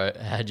fast tempo.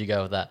 How'd you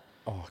go with that?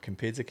 Oh,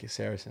 compared to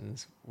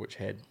Saracens, which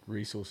had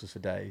resources for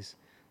days,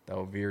 they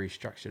were very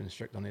structured and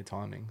strict on their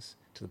timings,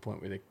 to the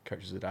point where the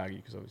coaches would argue,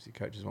 because obviously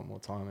coaches want more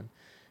time and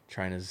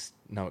trainers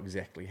know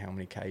exactly how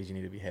many Ks you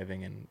need to be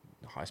having and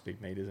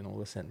high-speed meters and all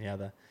this, that and the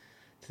other,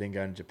 to then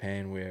go to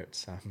Japan where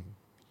it's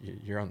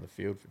you're on the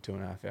field for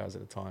 2.5 hours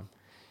at a time.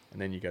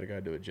 And then you got to go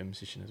do a gym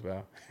session as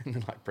well, and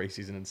then like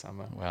pre-season in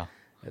summer. Wow,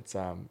 it's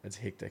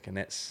hectic, and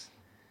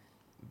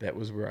that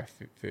was where I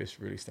first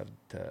really started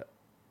to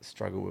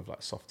struggle with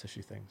like soft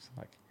tissue things.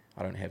 Like,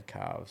 I don't have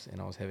calves,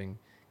 and I was having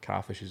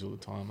calf issues all the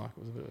time. Like, it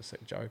was a bit of a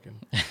sick joke,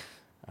 and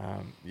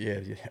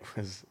it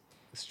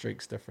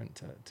streak's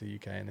different to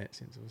UK in that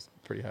sense. It was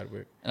pretty hard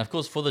work. And of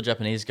course, for the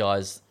Japanese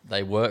guys,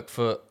 they work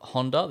for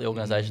Honda, the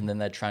organisation, then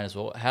they train as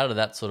well. How did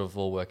that sort of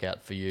all work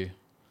out for you?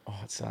 Oh,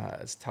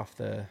 it's tough.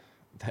 I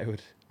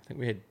think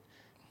we had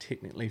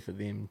technically for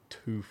them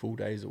 2 full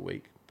days a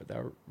week, but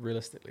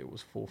realistically it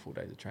was 4 full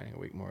days of training a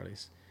week, more or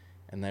less,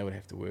 and they would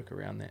have to work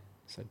around that.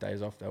 So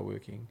days off they were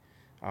working,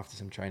 after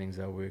some trainings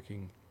they were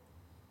working.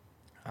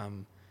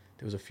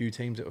 There was a few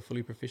teams that were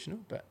fully professional,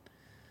 but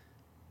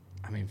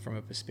I mean, from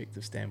a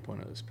perspective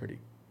standpoint, it was pretty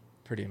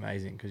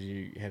amazing because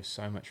you have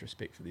so much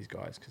respect for these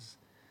guys because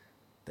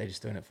they're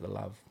just doing it for the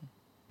love.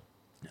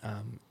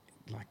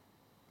 Like,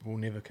 we'll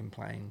never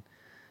complain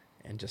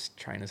and just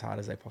train as hard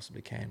as they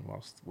possibly can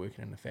whilst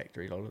working in the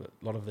factory. A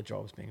lot of the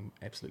jobs being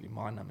absolutely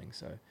mind-numbing.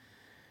 So,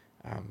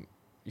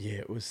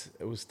 it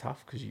was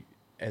tough because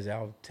as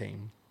our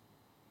team,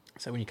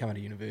 so when you come out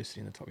of university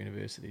in the top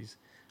universities,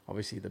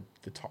 obviously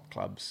the top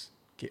clubs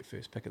get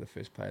first pick of the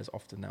first players.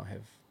 Often they'll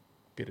have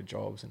better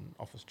jobs and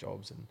office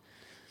jobs, and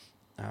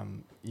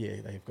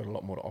they've got a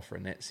lot more to offer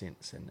in that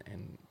sense.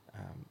 And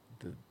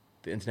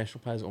the international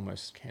players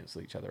almost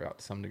cancel each other out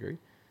to some degree,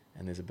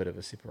 and there's a bit of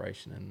a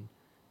separation in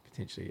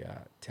potentially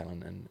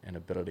talent and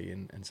ability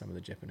in some of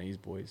the Japanese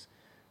boys.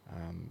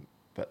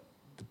 But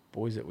the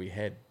boys that we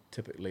had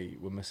typically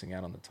were missing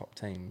out on the top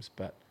teams,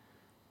 but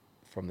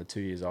from the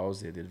 2 years I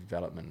was there, the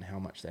development and how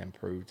much they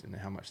improved and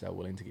how much they were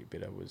willing to get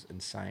better was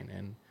insane.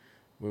 And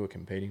we were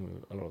competing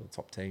with a lot of the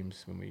top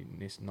teams when we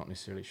not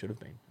necessarily should have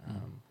been.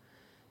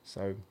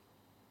 So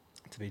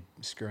to be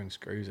screwing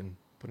screws and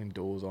putting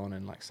doors on,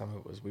 and like some of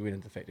it was, we went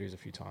into factories a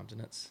few times,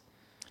 and it's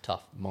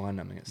Tough.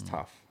 mind-numbing. It's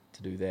tough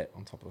to do that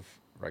on top of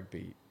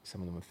rugby.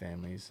 Some of them are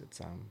families. It's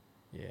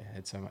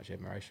had so much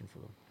admiration for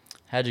them.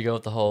 How'd you go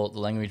with the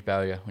language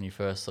barrier when you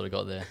first sort of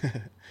got there?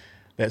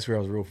 That's where I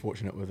was real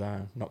fortunate with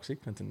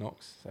Clinton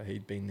Knox. So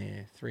he'd been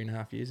there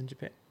 3.5 years in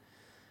Japan.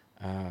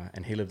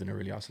 And he lived in a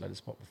really isolated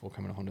spot before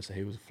coming to Honda, so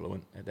he was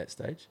fluent at that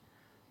stage.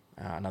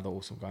 Another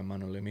awesome guy,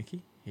 Manu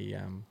Lumeki.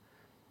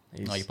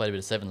 You played a bit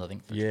of sevens, I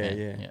think, for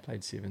Japan. Yeah,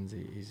 played sevens.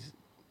 He's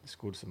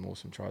scored some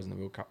awesome tries in the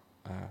World Cup.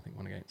 I think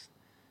one against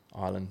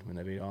Ireland when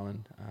they beat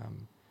Ireland.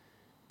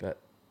 But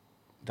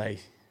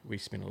we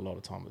spent a lot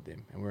of time with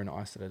them, and we're in an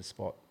isolated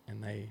spot.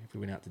 And if we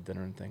went out to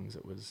dinner and things,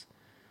 it was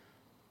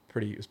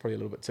probably a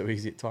little bit too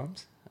easy at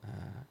times.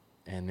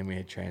 And then we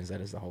had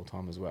translators the whole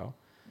time as well.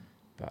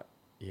 But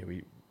yeah,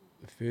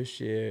 the first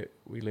year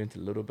we learnt a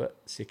little bit.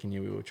 Second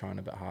year we were trying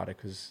a bit harder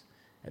because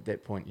at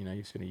that point,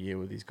 you've spent a year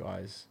with these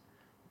guys.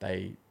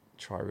 They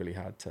try really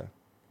hard to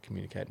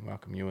communicate and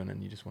welcome you in,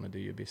 and you just want to do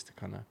your best to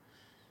kind of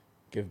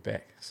give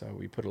back. So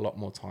we put a lot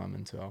more time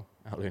into our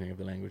learning of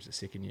the language the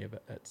second year,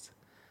 but it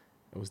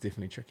was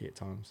definitely tricky at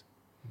times.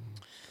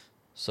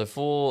 So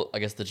for, I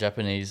guess, the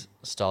Japanese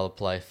style of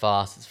play,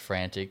 fast, it's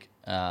frantic.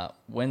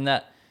 In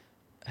that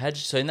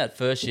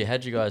first year,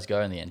 how'd you guys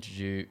go in the end?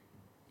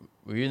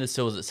 Were you in was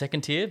it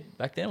second tier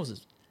back then, or was it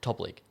top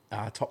league?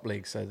 Top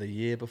league. So the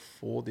year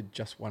before, they'd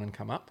just won and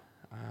come up.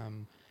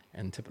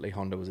 And typically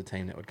Honda was a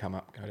team that would come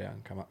up, go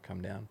down, come up,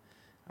 come down.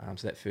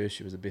 So that first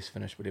year was the best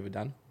finish we'd ever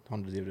done.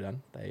 Honda's ever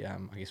done. They,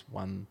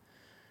 won.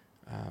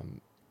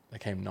 They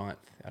came 9th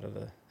out of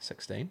the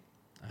 16,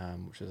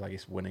 which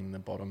was, winning the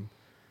bottom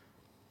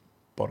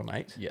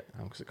 8. Yeah.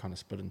 Because it kind of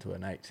split into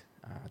an 8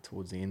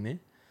 towards the end there.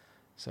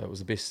 So it was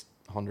the best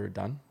Honda had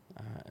done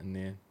in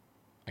their,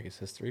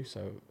 history.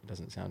 So it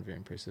doesn't sound very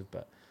impressive,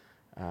 but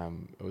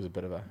it was a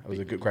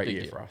great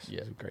year for us. Yeah.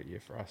 It was a great year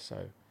for us. So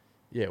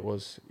yeah, it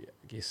was.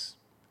 I guess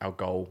our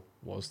goal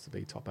was to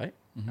be top 8.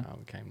 We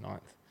came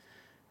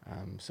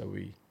 9th. So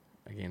we,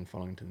 again,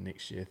 following to the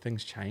next year,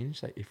 things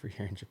change. Every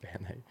year in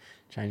Japan, they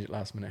change at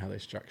last minute how they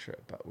structure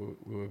it. But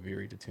we were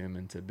very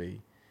determined to be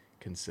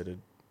considered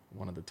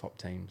one of the top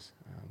teams.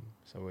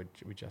 So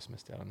we just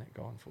missed out on that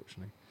goal,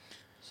 unfortunately.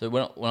 So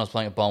when I was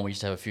playing at Bond, we used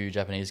to have a few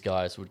Japanese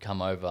guys who would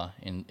come over.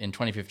 In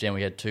 2015,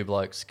 we had 2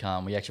 blokes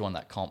come. We actually won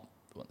that comp,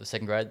 the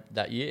second grade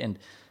that year. And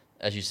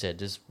as you said,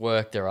 just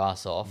work their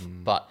ass off.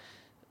 But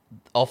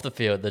off the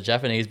field, the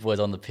Japanese boys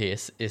on the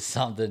piss is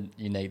something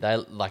unique.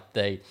 They're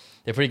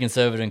pretty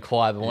conservative and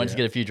quiet, but once you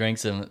get a few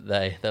drinks,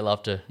 they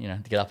love to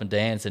get up and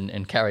dance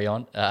and carry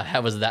on. How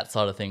was that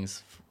side of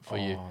things for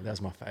you? Oh, that was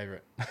my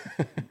favourite.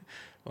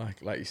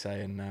 like you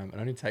say, and it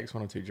only takes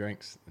 1 or 2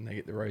 drinks, and they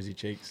get the rosy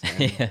cheeks,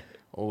 and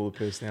all the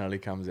personality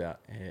comes out.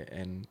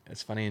 And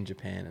it's funny in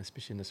Japan,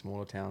 especially in the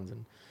smaller towns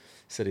and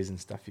cities and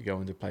stuff. You go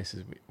into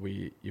places where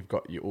you've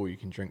got your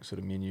all-you-can-drink sort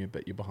of menu,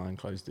 but you're behind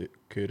closed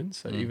curtains.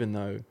 So even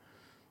though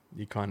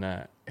you kind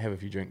of have a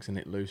few drinks and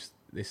let loose,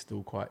 they're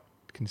still quite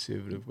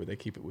conservative where they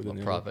keep it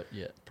within private.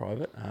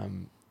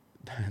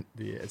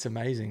 It's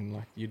amazing.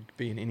 Like, you'd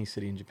be in any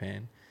city in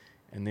Japan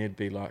and there'd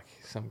be like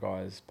some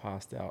guys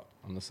passed out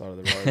on the side of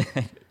the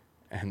road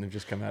and they've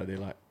just come out of there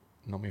like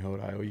nomi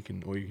hodai, or you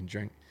can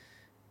drink,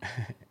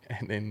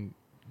 and then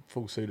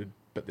full suited,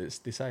 but they're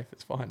safe,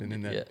 it's fine, and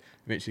then they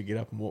eventually get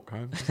up and walk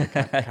home.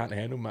 They can't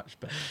handle much,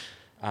 but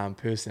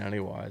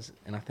personality wise,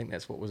 and I think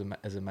that's what was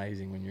as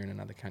amazing when you're in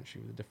another country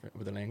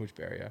with a language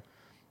barrier,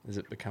 is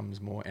it becomes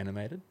more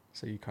animated.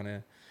 So you kind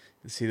of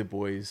see the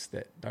boys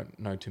that don't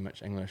know too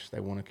much English, they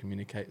want to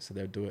communicate, so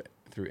they'll do it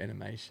through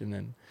animation,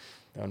 and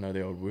they'll know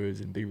the old words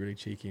and be really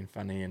cheeky and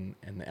funny, and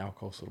the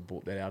alcohol sort of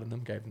brought that out in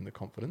them, gave them the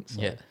confidence.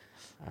 So,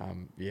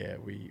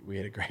 we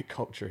had a great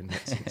culture in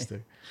that sense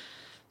too.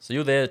 So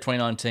you were there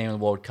 2019 when the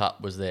World Cup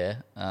was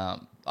there.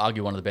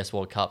 Arguably one of the best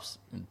World Cups.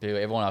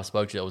 Everyone I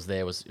spoke to that was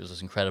there was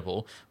just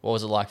incredible. What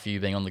was it like for you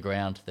being on the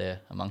ground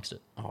there amongst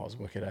it? Oh, it was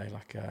wicked, eh?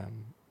 Like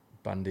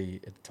Bundy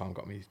at the time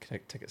got me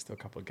tickets to a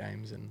couple of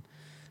games, and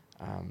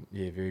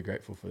very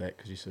grateful for that,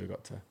 because you sort of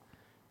got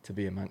to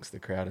be amongst the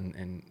crowd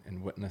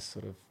and witness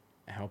sort of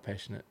how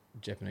passionate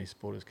Japanese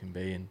supporters can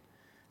be, and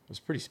it was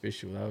pretty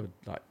special. They were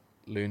like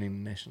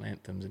learning national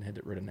anthems and had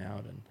it written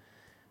out,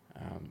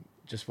 and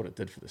just what it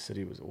did for the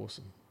city was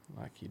awesome.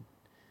 Like it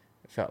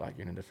felt like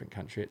you're in a different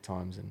country at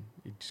times, and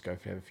you'd just go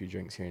have a few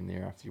drinks here and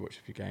there after you watch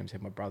a few games.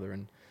 Had my brother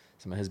and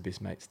some of his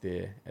best mates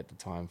there at the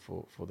time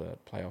for the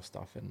playoff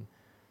stuff, and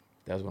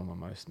that was one of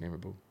my most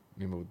memorable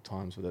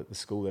times with the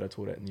school that I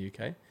taught at in the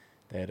UK.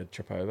 They had a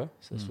trip over,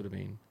 so this would have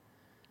been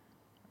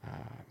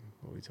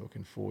what are we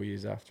talking, 3 or 4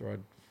 years after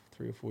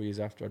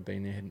I'd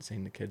been there. Hadn't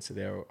seen the kids,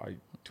 so I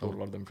taught a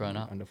lot of them from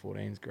under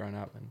 14s growing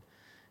up, and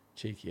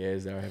cheeky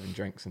as they were having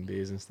drinks and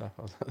beers and stuff.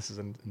 This is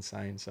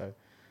insane. So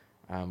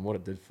what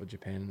it did for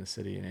Japan and the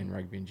city and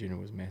rugby in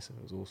general was massive.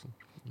 It was awesome.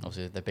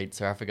 Obviously they beat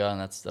South Africa, and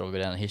that'll go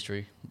down in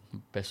history.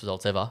 Best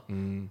results ever.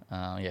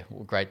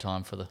 Great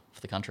time for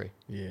the country.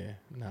 Yeah,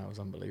 no, it was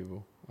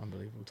unbelievable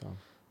time.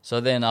 So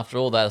then after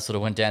all that, it sort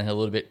of went downhill a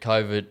little bit.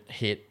 COVID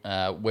hit.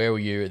 Where were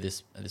you at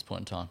this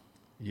point in time?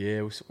 Yeah,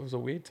 it was a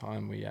weird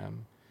time. We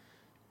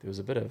there was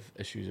a bit of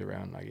issues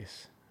around, I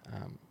guess,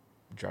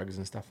 drugs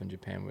and stuff in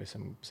Japan, where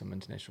some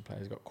international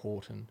players got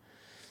caught, and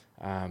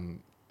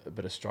a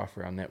bit of strife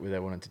around that, where they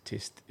wanted to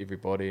test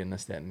everybody and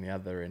this, that, and the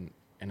other. And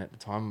at the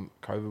time,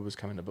 COVID was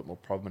coming a bit more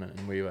prominent,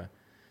 and we were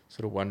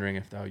sort of wondering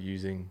if they were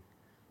using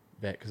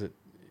that, because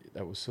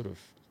that was sort of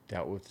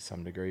dealt with to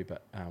some degree,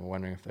 but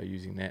wondering if they're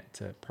using that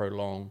to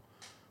prolong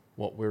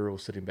what we're all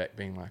sitting back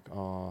being like,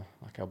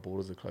 like our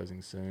borders are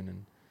closing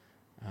soon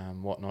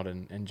and whatnot.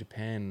 And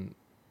Japan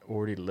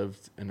already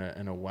lived in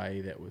a way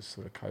that was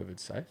sort of COVID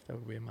safe. They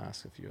would wear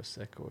masks if you were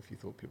sick, or if you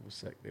thought people were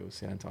sick, there was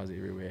sanitizer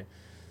everywhere.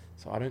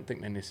 So I don't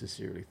think they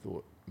necessarily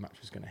thought much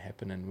was going to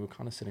happen, and we were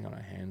kind of sitting on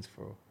our hands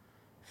for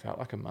felt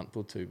like a month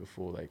or two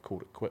before they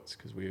called it quits,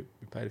 because we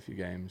played a few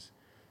games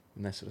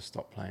and they sort of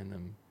stopped playing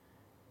them,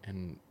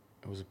 and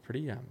it was a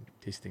pretty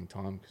testing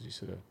time, because you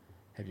sort of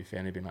have your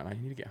family being like, no,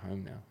 you need to get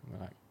home now. And we're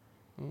like,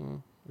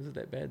 oh, is it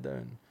that bad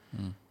though?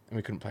 And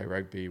we couldn't play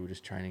rugby. We were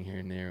just training here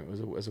and there. It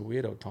was a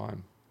weird old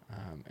time.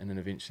 And then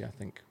eventually I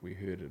think we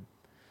heard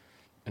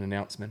an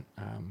announcement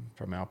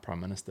from our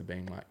Prime Minister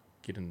being like,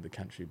 get into the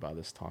country by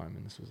this time.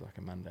 And this was like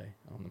a Monday.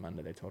 On the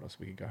Monday they told us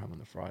we could go home on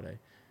the Friday.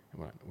 And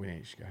we're like, we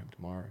need to go home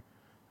tomorrow.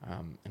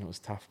 And it was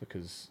tough,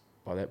 because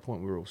by that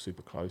point we were all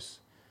super close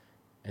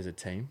as a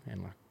team,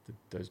 and like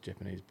those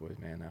Japanese boys,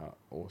 man, they are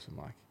awesome.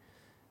 Like,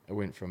 it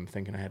went from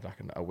thinking I had like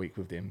a week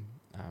with them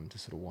to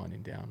sort of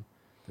winding down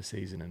the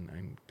season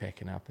and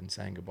packing up and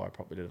saying goodbye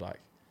properly, to like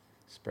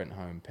sprint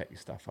home, pack your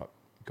stuff up,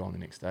 gone the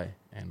next day.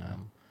 And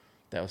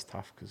that was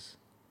tough, because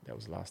that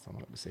was the last time I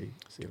got to see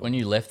When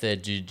you left there,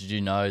 did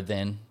you know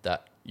then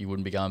that you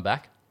wouldn't be going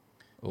back?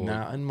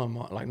 No, in my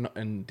mind, like, not,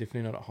 and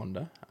definitely not at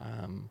Honda.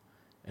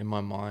 In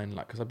my mind,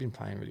 like, because I've been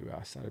playing really well.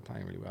 I started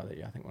playing really well that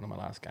year. I think one of my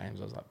last games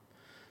I was like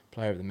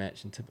player of the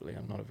match, and typically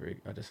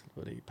I just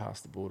really pass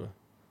the ball to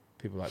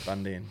people like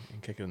Bundy and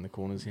kick it in the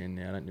corners here and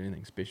there. I don't do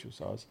anything special.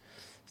 So I was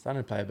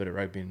starting to play a bit of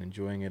rugby and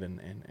enjoying it,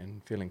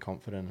 and feeling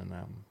confident, and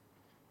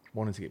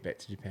wanted to get back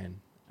to Japan.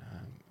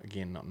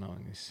 Again, not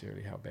knowing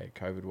necessarily how bad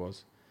COVID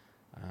was.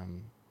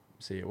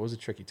 So yeah, it was a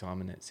tricky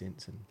time in that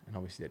sense, and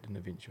obviously that didn't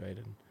eventuate,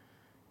 and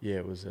yeah,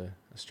 it was a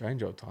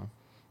strange old time.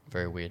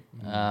 Very weird.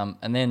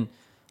 And then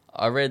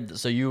I read,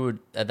 so you would,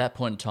 at that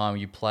point in time,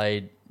 did you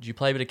play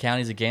a bit of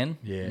counties again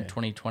in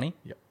 2020?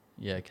 Yep.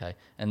 Yeah, okay.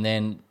 And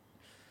then,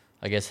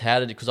 I guess,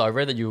 because I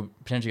read that you were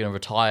potentially going to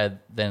retire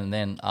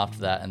then after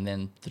that, and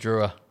then the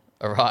Drua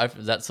arrived.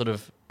 Is that sort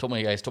of, talk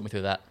me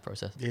through that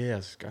process. Yeah, I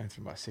was going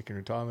through my second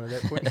retirement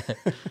at that point.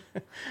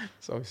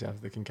 So obviously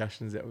after the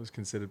concussions, that was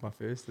considered my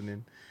first, and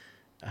then,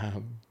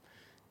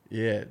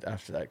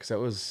 after that, because that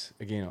was,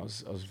 again,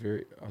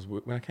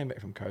 when I came back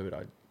from COVID,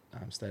 I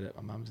stayed at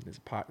my mum's, and there's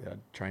a park that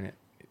I'd train at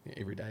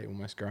every day,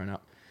 almost growing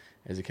up.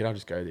 As a kid, I'd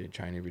just go there,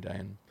 train every day,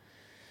 and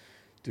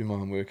do my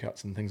own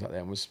workouts and things like that,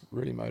 and was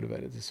really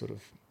motivated to sort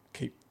of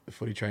keep the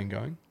footy train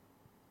going.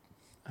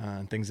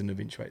 And things didn't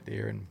eventuate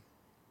there, and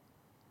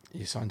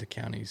you signed to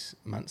counties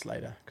months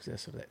later, because they're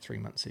sort of that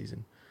 3-month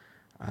season.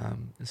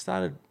 And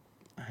started,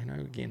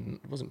 again,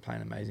 I wasn't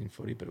playing amazing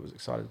footy, but it was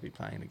excited to be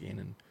playing again.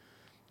 And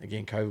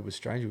again, COVID was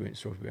strange. We weren't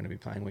sure if we were going to be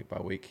playing week by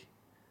week.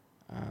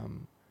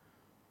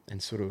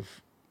 And sort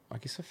of, I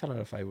guess I fell out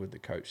of favour with the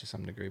coach to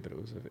some degree, but it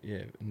was,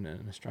 in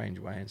a strange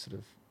way, and sort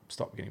of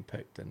stopped getting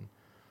picked and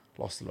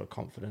lost a lot of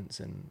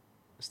confidence, and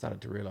started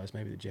to realise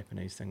maybe the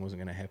Japanese thing wasn't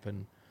going to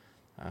happen.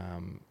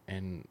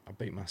 And I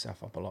beat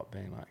myself up a lot,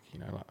 being like,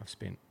 I've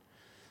spent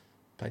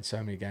played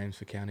so many games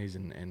for counties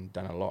and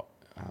done a lot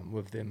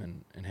with them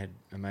and had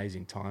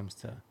amazing times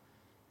to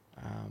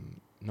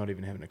not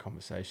even having a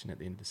conversation at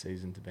the end of the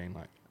season to being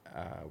like,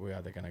 we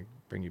are they going to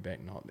bring you back?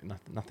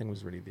 Nothing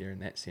was really there in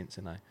that sense,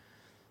 and I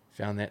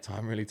found that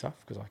time really tough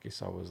because I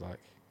guess I was like,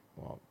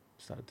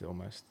 started to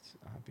almost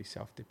be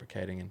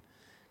self-deprecating and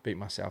beat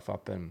myself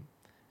up, and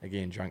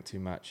again drank too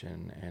much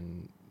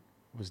and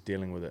was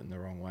dealing with it in the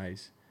wrong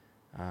ways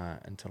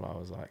until I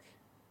was like,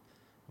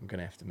 I'm going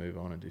to have to move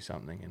on and do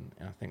something.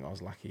 And I think I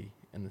was lucky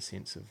in the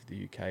sense of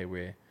the UK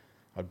where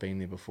I'd been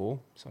there before,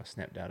 so I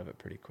snapped out of it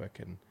pretty quick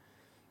and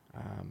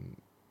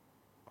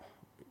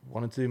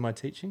wanted to do my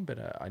teaching,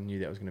 but I knew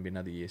that was going to be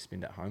another year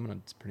spent at home, and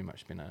I'd pretty much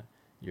spent a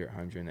year at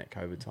home during that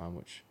COVID time,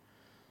 which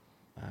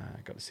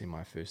I got to see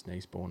my first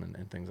niece born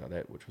and things like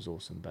that, which was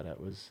awesome. But it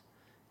was,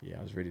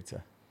 I was ready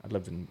to. I'd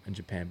lived in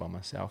Japan by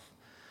myself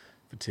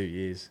for 2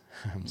 years,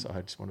 so I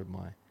just wanted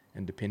my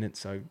independence.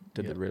 So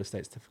did the real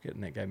estate certificate,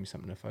 and that gave me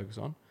something to focus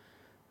on,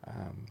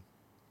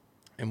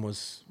 and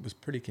was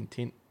pretty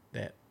content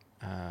that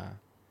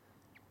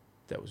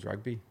that was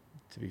rugby.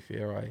 To be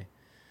fair,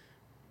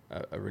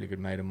 a really good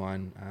mate of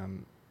mine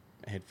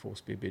had 4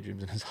 spare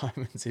bedrooms in his home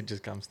and said,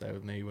 just come stay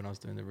with me when I was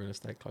doing the real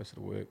estate closer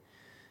to work.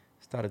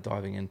 Started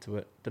diving into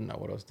it. Didn't know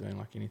what I was doing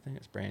like anything.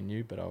 It's brand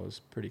new, but I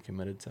was pretty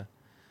committed to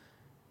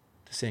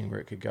seeing where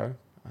it could go.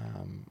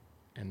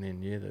 And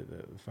then,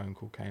 the phone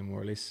call came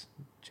more or less.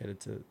 Chatted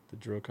to the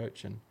drill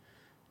coach, and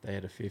they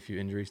had a fair few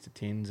injuries to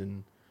 10s,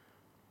 and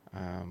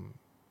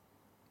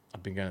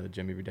I'd been going to the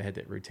gym every day, had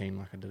that routine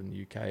like I did in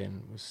the UK,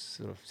 and was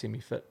sort of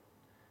semi-fit.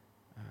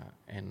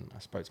 And I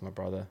spoke to my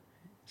brother,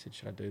 said,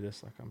 should I do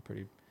this? Like, I'm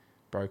pretty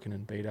broken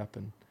and beat up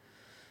and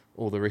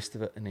all the rest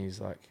of it. And he's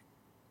like,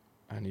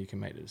 only you can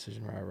make the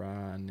decision,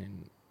 rah. And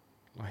then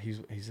like he's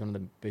one of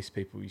the best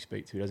people you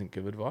speak to. He doesn't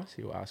give advice.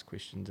 He'll ask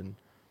questions and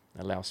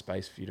allow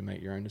space for you to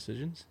make your own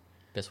decisions.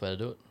 Best way to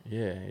do it.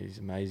 Yeah, he's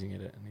amazing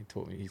at it. And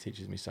he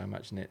teaches me so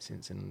much in that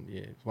sense. And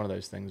it's one of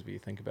those things where you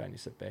think about it and you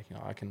sit back,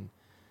 I can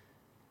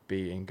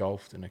be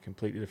engulfed in a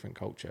completely different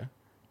culture,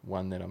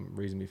 one that I'm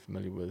reasonably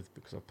familiar with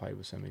because I've played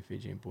with so many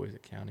Fijian boys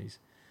at counties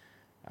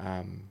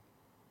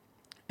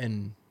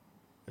in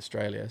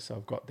Australia, so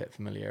I've got that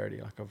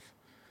familiarity. Like, I've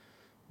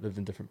lived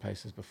in different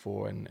places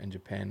before, and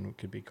Japan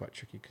could be quite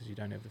tricky because you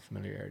don't have the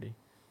familiarity.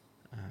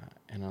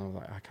 And I was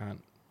like, I can't,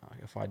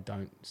 if I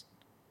don't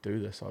do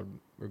this, I'd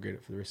regret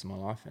it for the rest of my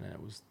life. And it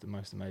was the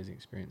most amazing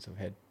experience I've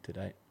had to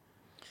date.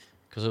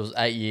 Because it was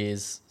 8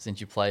 years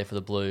since you played for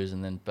the Blues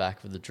and then back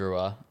for the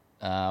Drua.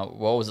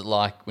 What was it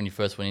like when you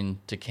first went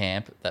into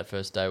camp that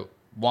first day?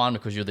 One,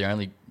 because you're the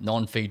only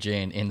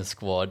non-Fijian in the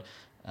squad.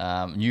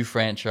 New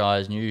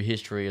franchise, new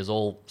history is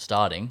all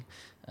starting.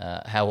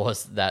 How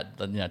was that?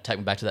 Take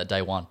me back to that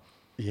day one.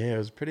 Yeah, it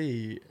was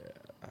pretty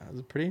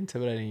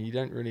intimidating. You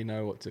don't really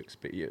know what to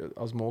expect.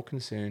 I was more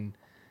concerned.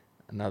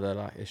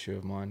 Another issue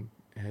of mine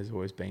has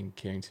always been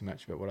caring too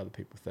much about what other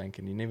people think,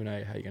 and you never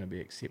know how you're going to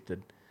be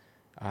accepted.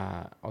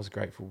 I was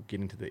grateful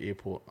getting to the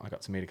airport. I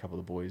got to meet a couple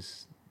of the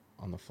boys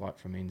on the flight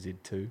from NZ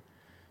to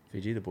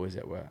Fiji, the boys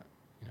that were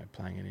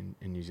playing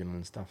in New Zealand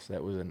and stuff. So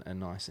that was a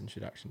nice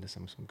introduction to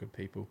some good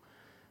people.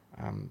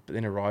 But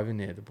then arriving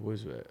there, the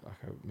boys were I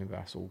remember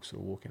us all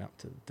sort of walking up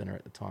to dinner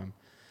at the time,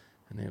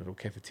 and their little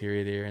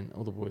cafeteria there, and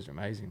all the boys were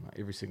amazing. Like,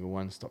 every single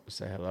one stopped to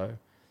say hello.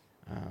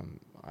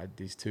 I had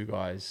these 2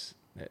 guys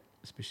that,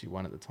 especially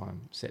one at the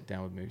time, sat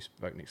down with me, who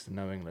spoke next to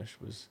no English,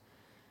 was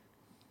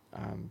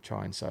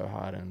trying so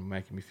hard and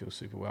making me feel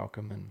super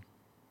welcome, and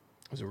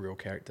was a real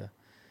character.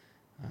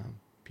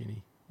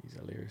 Penny, he's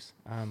hilarious.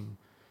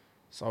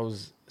 So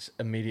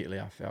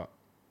I felt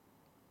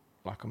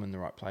like I'm in the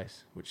right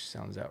place, which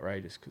sounds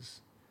outrageous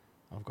because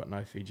I've got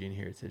no Fijian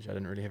heritage. I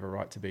didn't really have a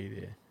right to be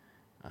there.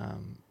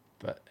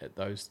 But at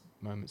those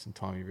moments in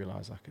time, you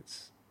realise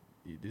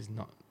there's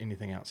not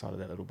anything outside of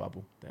that little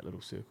bubble, that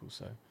little circle.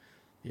 So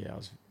I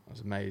was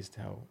amazed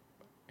how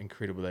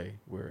incredible they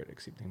were at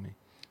accepting me.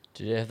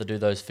 Did you have to do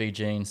those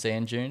Fijian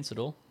sand dunes at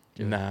all?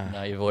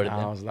 No, you avoided them?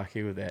 I was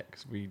lucky with that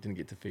because we didn't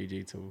get to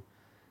Fiji till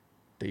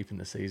deep in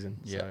the season.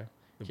 Yeah.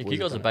 So you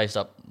guys are based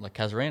up like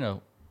Casuarina,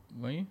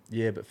 were you?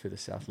 Yeah, but further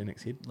south,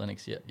 Lennox Head.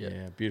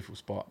 Yeah. Beautiful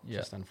spot. Yeah.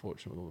 Just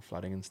unfortunate with all the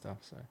flooding and stuff.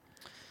 So,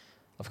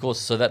 of course.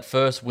 So that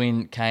first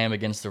win came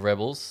against the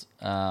Rebels.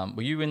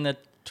 Were you in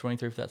that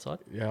 23 for that side?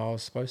 Yeah, I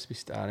was supposed to be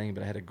starting,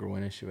 but I had a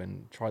groin issue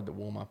and tried the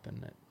warm up,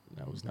 and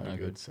that was no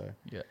good. So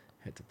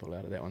had to pull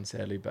out of that one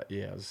sadly. But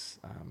it was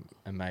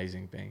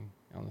amazing being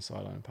on the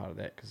sideline and part of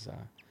that because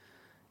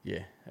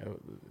the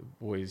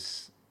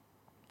boys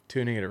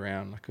turning it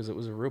around because it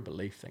was a real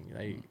belief thing.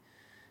 They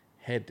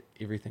had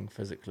everything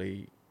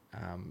physically,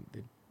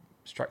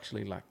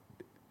 structurally, like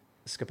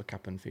Skipper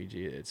Cup in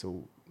Fiji. It's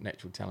all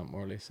natural talent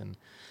more or less, and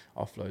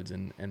offloads,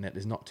 and that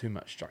there's not too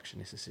much structure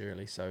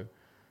necessarily. So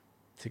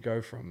to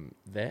go from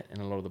that, and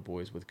a lot of the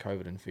boys with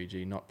COVID in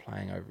Fiji not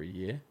playing over a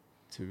year,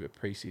 to a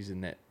pre-season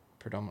that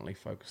predominantly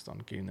focused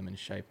on getting them in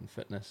shape and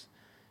fitness,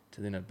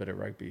 to then a bit of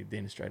rugby,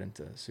 then straight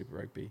into Super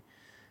Rugby,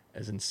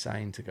 is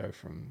insane to go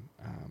from,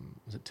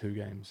 was it 2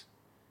 games,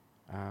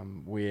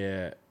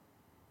 where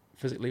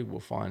physically we were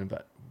fine,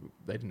 but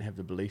they didn't have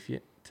the belief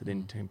yet to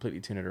then to completely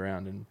turn it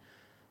around, and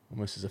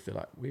almost as if they're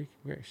like, we've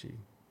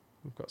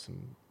got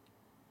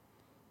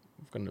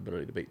an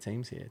ability to beat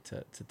teams here.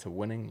 To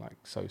winning like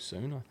so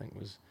soon, I think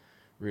was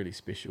really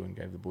special and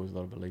gave the boys a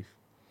lot of belief.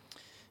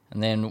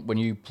 And then when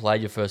you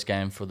played your first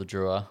game for the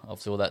Drua,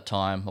 obviously all that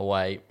time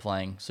away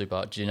playing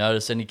Super, did you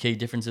notice any key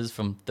differences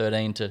from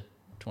 13 to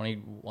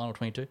 21 or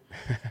 22?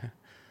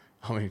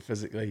 I mean,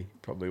 physically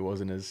probably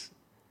wasn't as,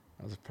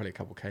 I was probably a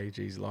couple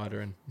kgs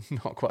lighter and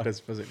not quite as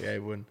physically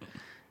able, and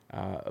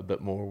a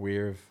bit more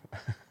aware of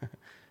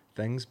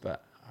things.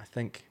 But I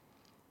think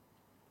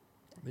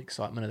the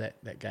excitement of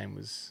that game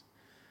was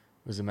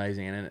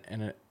amazing.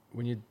 And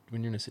when you're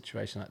in a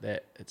situation like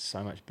that, it's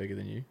so much bigger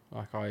than you.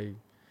 Like I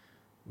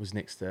was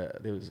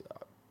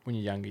when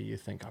you're younger, you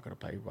think, I've got to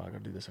play well, I've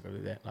got to do this, I've got to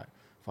do that. Like,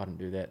 if I don't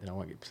do that, then I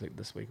won't get selected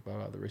this week, blah,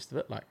 blah, the rest of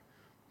it. Like,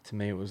 to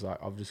me, it was like,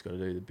 I've just got to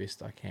do the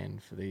best I can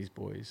for these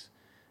boys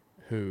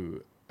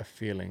who are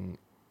feeling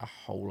a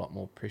whole lot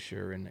more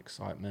pressure and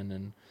excitement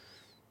and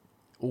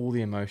all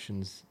the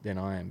emotions than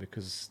I am,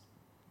 because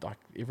like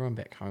everyone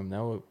back home, they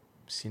were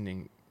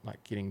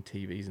getting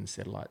TVs and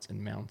satellites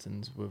in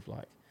mountains with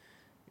like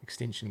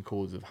extension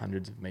cords of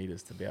hundreds of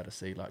meters to be able to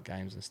see like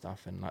games and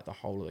stuff, and like the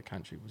whole of the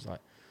country was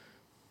like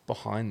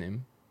behind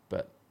them.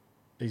 But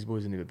these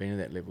boys had never been at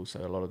that level,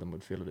 so a lot of them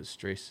would feel it as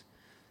stress.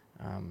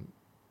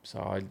 So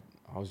I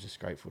was just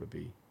grateful to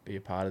be a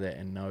part of that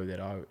and know that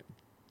I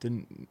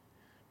didn't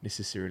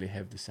necessarily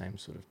have the same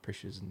sort of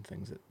pressures and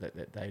things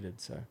that they did.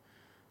 So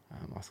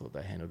I thought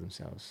they handled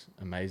themselves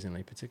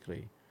amazingly,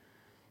 particularly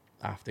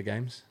after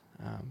games.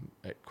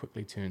 It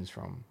quickly turns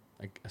from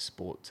a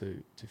sport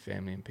to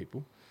family and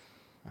people.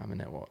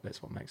 And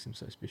that's what makes them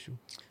so special.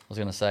 I was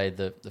going to say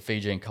the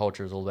Fijian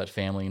culture is all about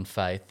family and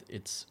faith.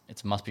 It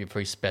must be a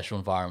pretty special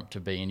environment to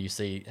be in. You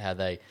see how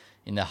they,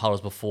 in their huddles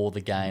before the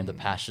game, the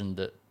passion,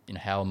 that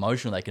how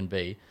emotional they can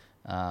be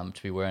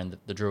to be wearing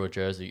the Drua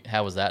jersey.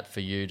 How was that for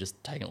you, just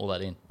taking all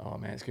that in? Oh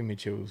man, it's giving me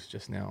chills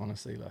just now,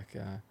 honestly. Like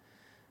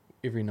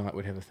every night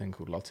we'd have a thing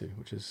called Lotu,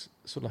 which is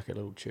sort of like a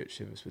little church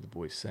service where the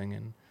boys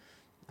sing,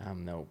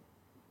 and they'll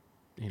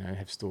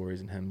have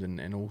stories and hymns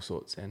and all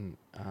sorts, and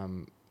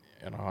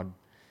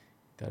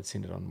they'd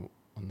send it on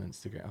the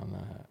Instagram, on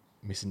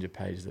the messenger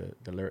page,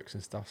 the lyrics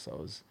and stuff. So it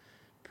was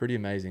pretty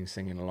amazing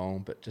singing along,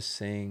 but just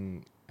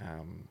seeing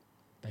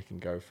they can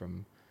go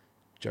from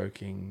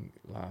joking,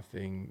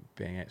 laughing,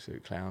 being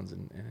absolute clowns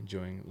and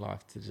enjoying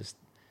life to just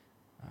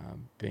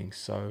being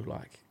so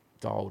like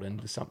dialed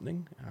into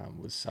something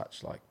with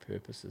such like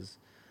purpose is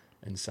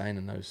insane.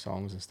 And those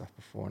songs and stuff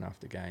before and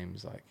after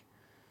games, like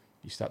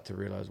you start to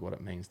realise what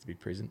it means to be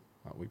present.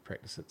 Like we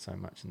practice it so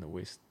much in the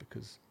West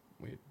because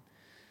we're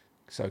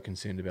so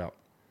concerned about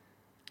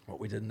what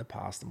we did in the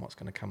past and what's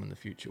going to come in the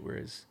future,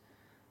 whereas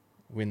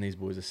when these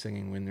boys are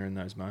singing, when they're in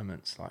those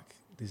moments, like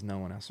there's no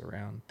one else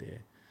around,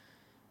 they're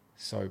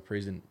so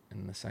present.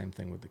 And the same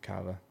thing with the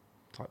kava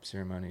type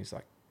ceremonies,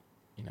 like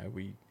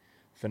we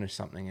finish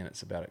something and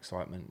it's about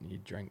excitement, and you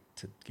drink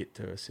to get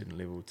to a certain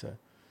level to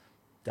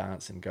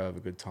dance and go have a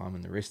good time,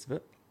 and the rest of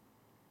it,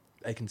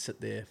 they can sit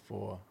there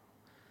for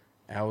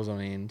hours on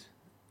end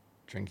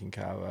drinking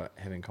kava,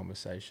 having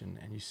conversation,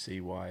 and you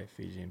see why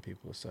Fijian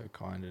people are so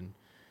kind and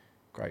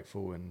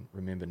grateful and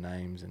remember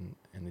names, and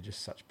they're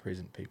just such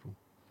present people.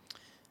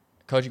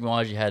 Coaching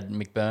wise, you had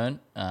Mick Byrne,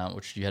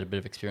 which you had a bit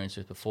of experience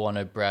with before. I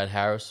know Brad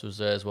Harris was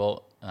there as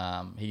well.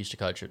 He used to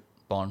coach at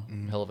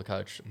Bonn, hell of a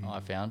coach, I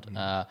found.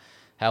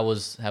 How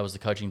was the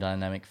coaching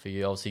dynamic for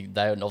you? Obviously,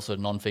 they are also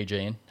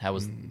non-Fijian. How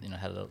was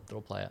how did it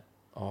all play out?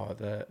 Oh,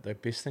 the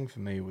best thing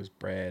for me was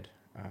Brad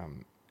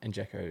and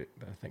Jacko.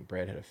 But I think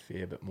Brad had a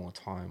fair bit more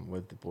time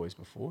with the boys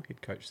before.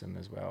 He'd coached them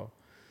as well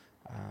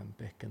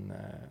back in the,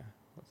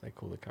 what do they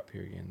call the cup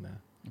here again?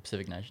 The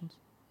Pacific Nations?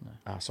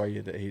 No. Sorry,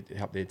 yeah, he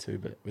helped there too.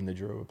 But when the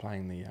Drua were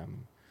playing the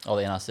the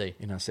NRC.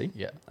 NRC,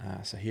 yeah.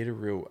 So he had a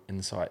real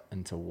insight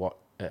into what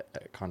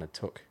it kind of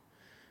took,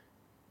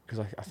 because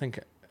I think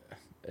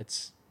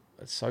it's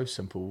so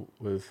simple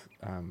with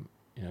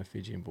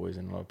Fijian boys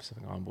and a lot of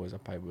Pacific Island boys I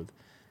played with,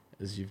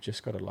 is you've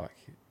just got to like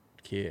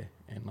care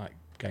and like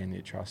gain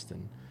their trust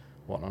and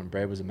whatnot. And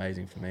Brad was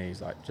amazing for me.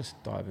 He's like,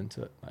 just dive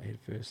into it like head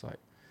first, like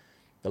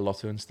the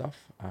Lotu and stuff.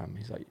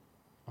 He's like,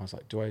 I was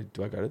like, do I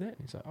go to that? And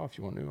he's like, oh, if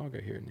you want to, I'll go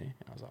here and there.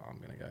 And I was like, I'm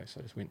going to go. So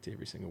I just went to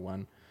every single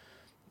one,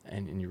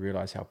 and you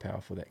realise how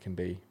powerful that can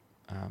be.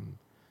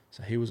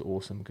 So he was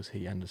awesome because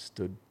he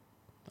understood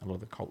a lot of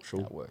the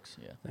cultural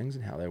things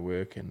and how they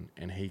work,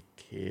 and he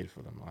cared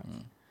for them. Like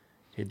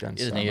he'd done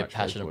so much. A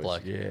passionate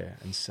bloke? Yeah,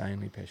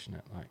 insanely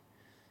passionate. Like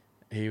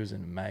he was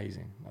an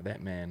amazing. Like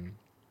that man,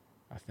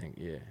 I think,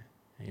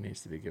 he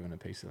needs to be given a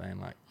piece of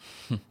land like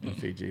in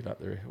Fiji. Like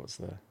what's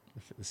the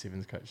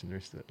sevens coach and the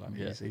rest of it. Like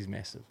he's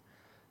massive.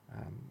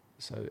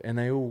 So and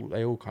they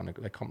all kind of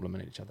they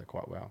complement each other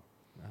quite well.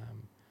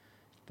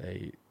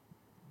 They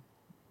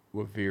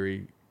were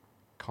very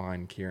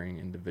kind, caring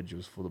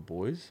individuals for the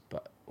boys,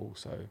 but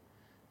also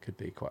could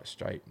be quite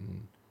straight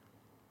and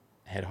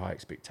had high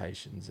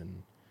expectations.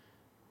 And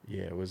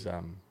it was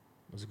a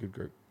good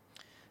group.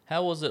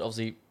 How was it?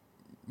 Obviously,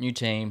 new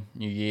team,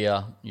 new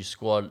year, new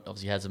squad.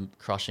 Obviously, had some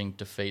crushing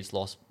defeats,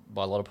 lost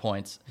by a lot of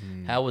points.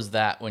 How was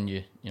that when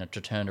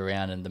to turn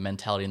around and the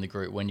mentality in the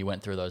group when you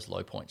went through those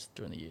low points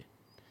during the year?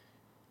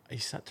 You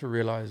start to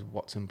realise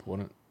what's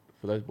important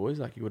for those boys.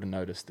 Like, you would have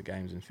noticed the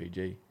games in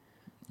Fiji.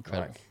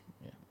 Incredible.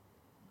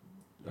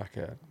 Like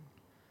a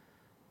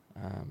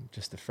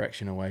just a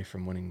fraction away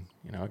from winning,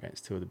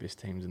 against two of the best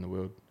teams in the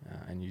world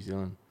in New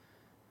Zealand.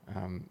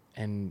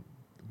 And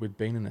we'd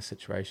been in a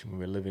situation where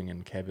we're living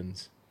in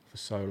cabins for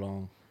so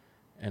long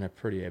in a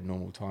pretty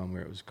abnormal time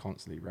where it was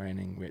constantly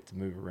raining. We had to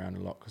move around a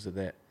lot because of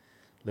that,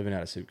 living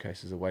out of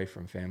suitcases away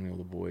from family, all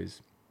the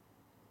boys.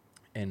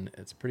 And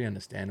it's pretty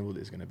understandable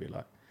there's going to be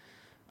like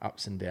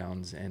ups and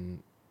downs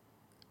and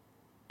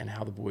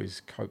how the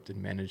boys coped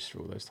and managed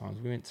through all those times.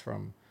 We went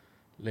from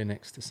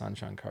Lennox to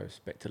Sunshine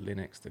Coast, back to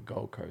Lennox to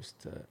Gold Coast,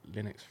 to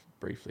Lennox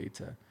briefly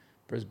to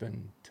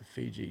Brisbane to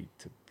Fiji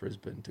to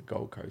Brisbane to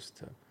Gold Coast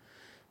to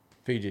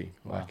Fiji.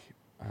 Wow.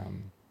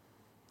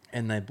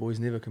 And they boys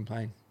never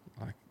complain.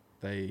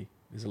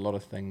 There's a lot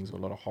of things, a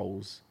lot of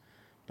holes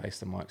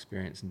based on my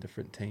experience in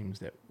different teams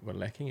that were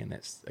lacking, and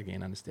that's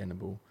again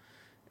understandable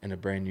in a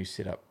brand new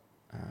setup,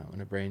 in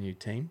a brand new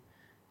team,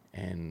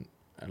 and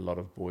a lot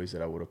of boys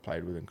that I would have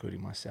played with,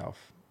 including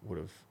myself, would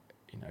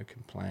have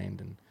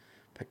complained and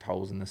picked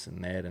holes in this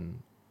and that,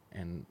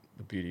 and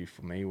the beauty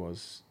for me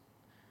was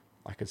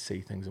I could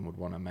see things and would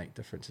want to make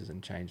differences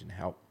and change and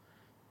help,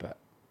 but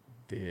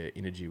their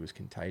energy was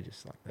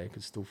contagious. Like, they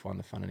could still find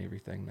the fun in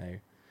everything.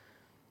 They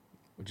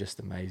were just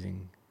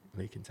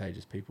amazingly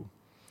contagious people.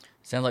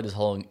 Sounds like this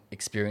whole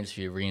experience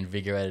for you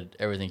reinvigorated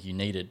everything you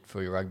needed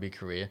for your rugby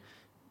career.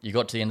 You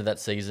got to the end of that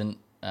season,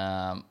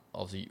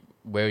 obviously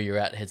where you're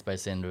at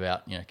headspace end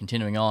about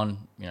continuing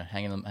on,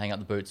 hanging up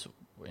the boots.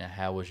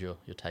 How was your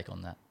take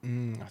on that?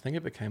 I think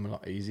it became a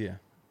lot easier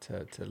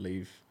to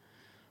leave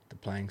the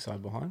playing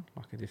side behind.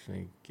 Like, I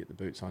definitely get the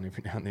boots on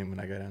every now and then when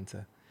I go down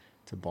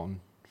to Bonn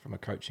from a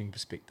coaching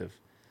perspective.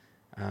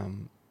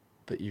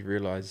 But you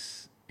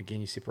realise,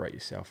 again, you separate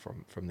yourself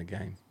from the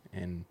game.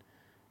 And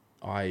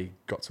I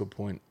got to a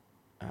point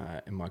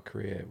in my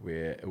career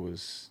where I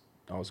was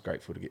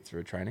grateful to get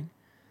through training,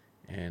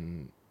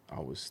 and I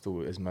was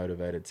still as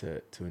motivated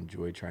to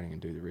enjoy training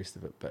and do the rest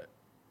of it. But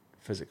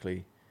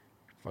physically,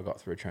 if I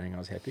got through training, I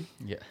was happy.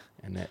 Yeah.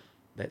 And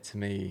that to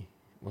me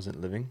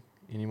wasn't living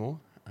anymore.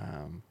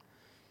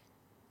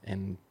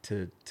 And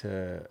to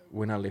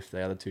when I left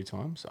the other two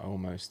times, I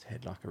almost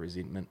had like a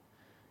resentment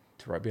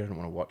to rugby. I didn't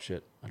want to watch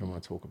it. I didn't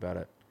want to talk about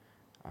it.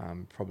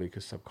 Probably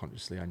because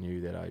subconsciously I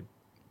knew that I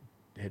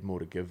had more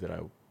to give that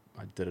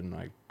I didn't.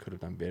 I could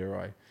have done better.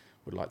 I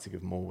would like to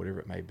give more, whatever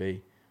it may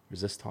be.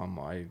 Whereas this time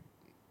I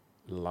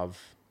love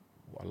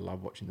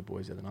watching the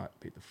boys the other night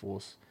beat the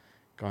Force,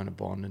 going to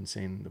Bond and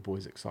seeing the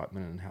boys'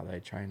 excitement and how they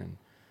train and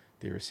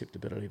their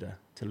receptibility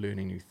to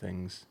learning new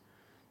things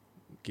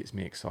gets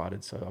me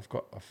excited. So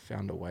I've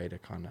found a way to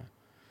kind of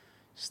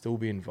still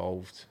be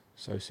involved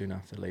so soon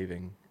after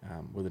leaving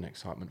with an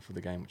excitement for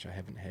the game, which I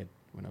haven't had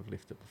when I've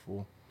left it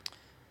before.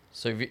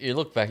 So if you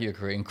look back at your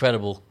career,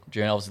 incredible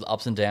journey, obviously the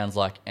ups and downs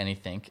like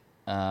anything.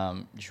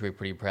 You should be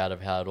pretty proud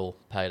of how it all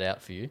paid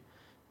out for you.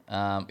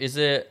 Is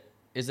there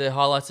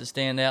highlights that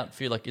stand out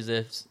for you? Like, is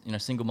there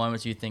single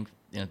moments you think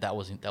that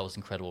was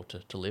incredible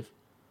to live?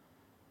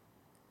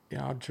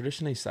 Yeah, I'd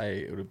traditionally say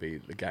it would be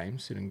the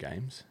games, certain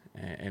games,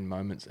 and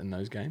moments in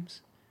those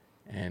games.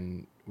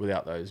 And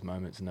without those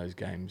moments in those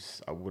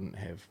games, I wouldn't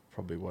have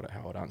probably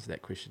how I'd answer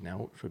that question now,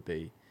 which would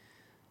be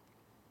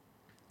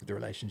the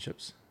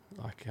relationships.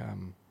 Like,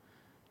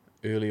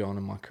 early on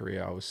in my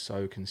career, I was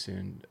so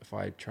concerned if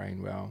I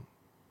trained well,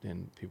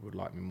 then people would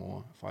like me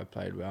more. If I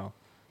played well,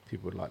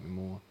 people would like me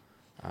more.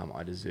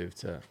 I deserved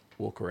to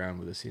walk around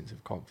with a sense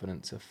of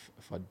confidence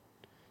if I'd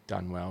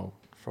done well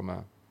from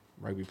a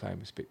rugby playing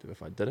perspective.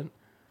 If I didn't,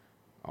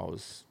 I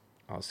was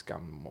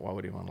scum. Why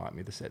would anyone like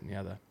me? This, that and the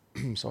other.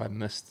 So I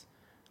missed,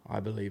 I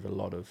believe, a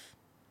lot of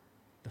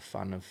the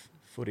fun of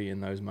footy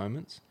in those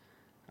moments.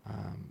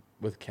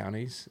 With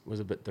counties, it was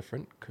a bit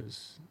different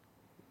because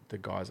the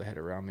guys I had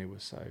around me were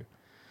so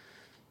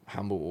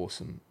humble,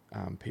 awesome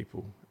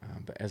people.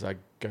 But as I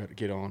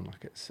get on,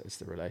 like it's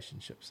the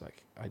relationships.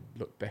 Like, I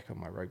look back on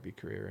my rugby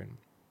career and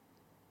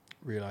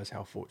realise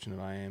how fortunate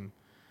I am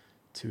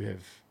to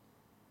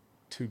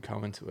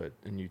come into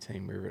a new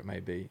team, wherever it may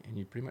be, and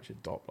you pretty much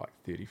adopt like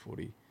 30,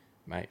 40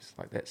 mates.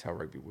 Like, that's how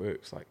rugby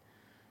works. Like,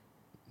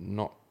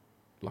 not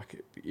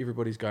like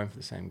everybody's going for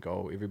the same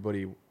goal.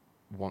 Everybody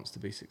wants to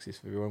be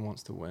successful. Everyone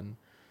wants to win.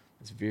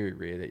 It's very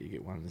rare that you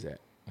get ones that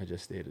are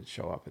just there to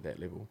show up at that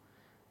level.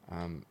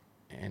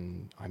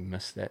 And I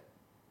miss that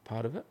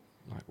part of it.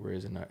 Like,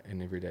 whereas in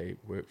an everyday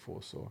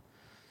workforce or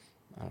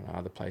I don't know,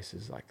 other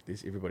places, like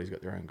everybody's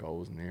got their own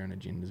goals and their own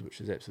agendas, which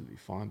is absolutely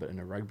fine. But in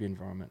a rugby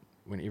environment,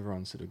 when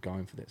everyone's sort of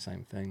going for that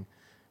same thing,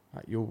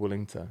 you're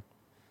willing to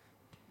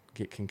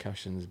get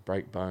concussions,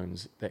 break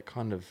bones, that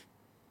kind of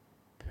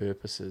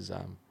purpose is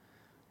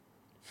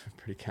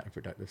pretty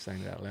counterproductive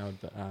saying that out loud,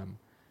 but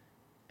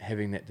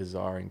having that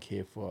desire and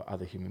care for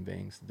other human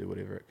beings to do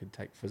whatever it could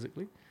take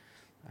physically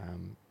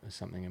is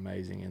something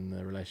amazing, and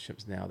the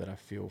relationships now that I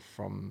feel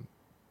from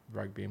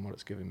rugby and what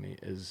it's given me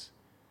is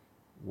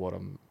what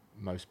I'm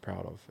most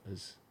proud of,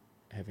 is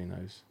having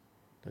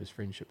those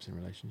friendships and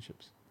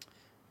relationships.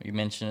 You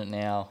mentioned it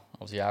now.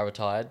 Obviously, you are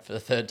retired for the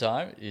third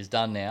time. It is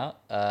done now.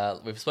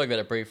 We've spoken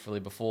about it briefly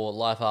before.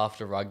 Life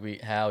after rugby,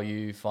 how are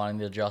you finding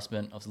the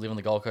adjustment? Obviously, live on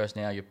the Gold Coast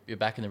now. You're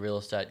back in the real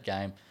estate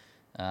game.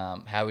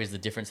 How is the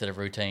different set of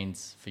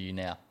routines for you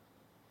now?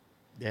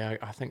 Yeah,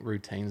 I think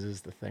routines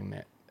is the thing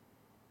that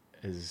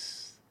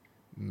is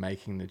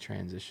making the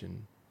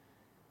transition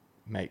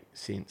make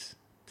sense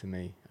to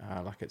me.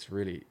 Like it's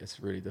really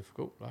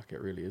difficult. Like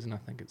it really is, and I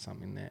think it's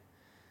something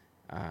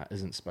that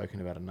isn't spoken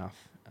about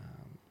enough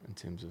in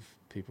terms of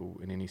people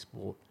in any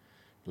sport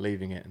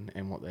leaving it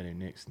and what they do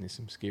next. And there's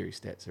some scary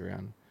stats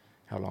around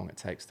how long it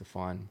takes to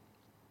find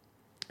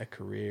a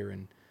career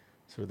and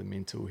sort of the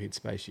mental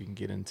headspace you can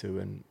get into,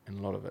 and a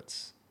lot of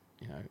it's,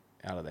 you know,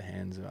 out of the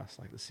hands of us,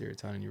 like the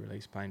serotonin you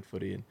release playing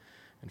footy and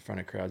in front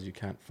of crowds. You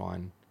can't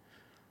find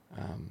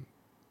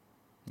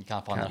You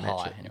can't find that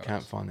high. You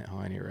can't find that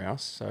high anywhere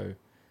else. So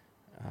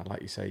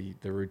like you say,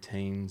 the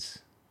routines,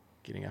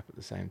 getting up at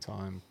the same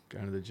time,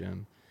 going to the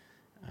gym,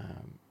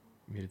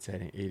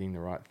 meditating, eating the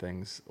right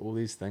things, all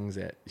these things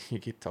that you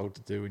get told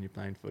to do when you're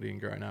playing footy and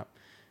growing up,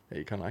 that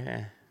you're kind of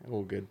like,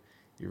 all good.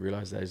 You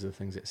realise those are the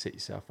things that set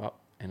yourself up.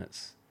 And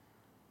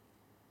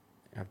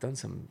I've done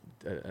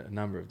a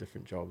number of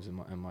different jobs in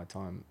my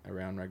time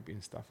around rugby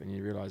and stuff, and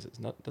you realise it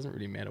doesn't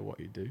really matter what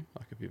you do.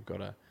 Like if you've got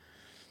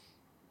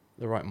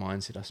the right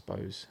mindset, I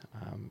suppose,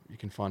 you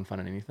can find fun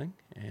in anything.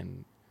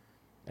 And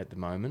at the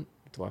moment,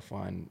 do I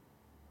find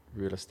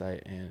real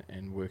estate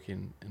and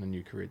working in a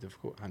new career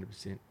difficult?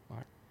 100%.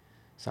 Like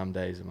some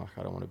days I'm like,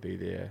 I don't want to be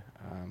there,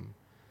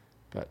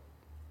 but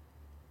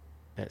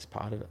that's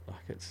part of it.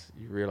 Like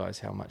you realise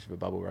how much of a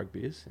bubble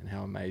rugby is and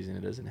how amazing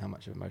it is and how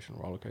much of an emotional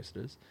roller coaster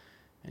it is.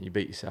 And you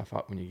beat yourself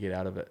up when you get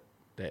out of it,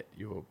 that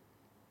you're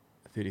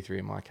 33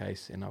 in my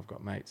case, and I've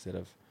got mates that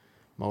have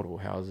multiple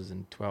houses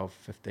and 12,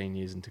 15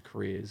 years into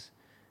careers,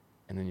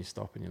 and then you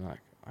stop and you're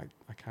like,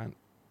 I can't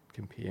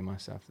compare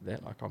myself to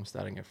that. Like I'm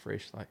starting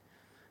afresh. Like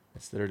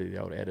it's literally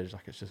the old adage,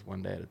 like it's just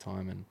one day at a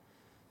time, and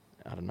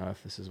I don't know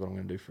if this is what I'm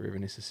going to do forever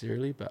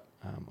necessarily, but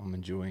I'm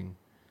enjoying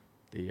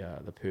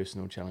the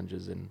personal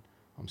challenges, and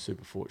I'm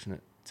super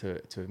fortunate to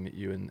have met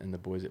you and the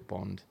boys at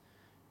Bond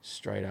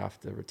straight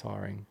after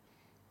retiring,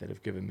 that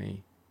have given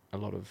me a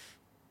lot of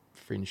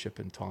friendship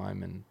and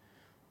time and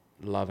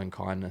love and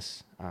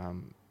kindness.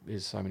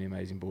 There's so many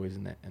amazing boys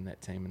in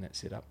that team and that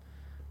setup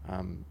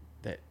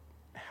that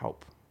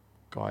help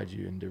guide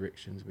you in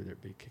directions, whether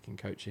it be kicking,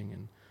 coaching,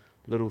 and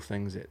little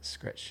things that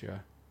scratch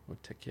your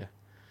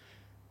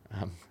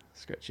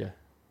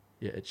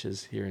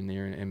itches here and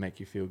there and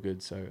make you feel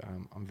good. So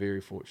I'm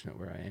very fortunate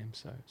where I am.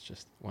 So it's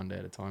just one day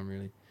at a time,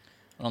 really.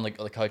 On the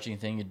coaching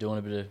thing, you're doing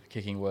a bit of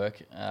kicking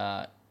work.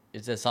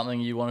 Is there something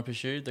you want to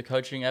pursue, the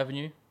coaching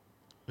avenue?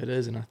 It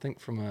is, and I think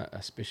from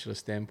a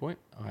specialist standpoint,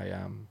 I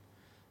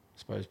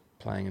suppose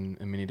playing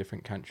in many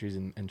different countries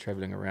and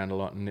travelling around a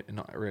lot and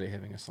not really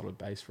having a solid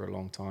base for a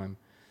long time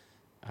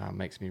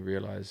makes me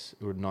realise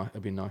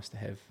it'd be nice to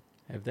have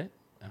that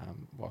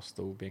while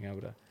still being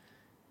able to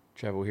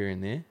travel here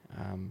and there.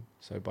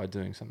 So by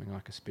doing something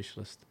like a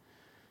specialist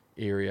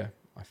area,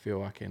 I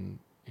feel I can,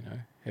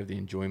 have the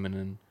enjoyment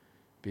and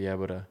be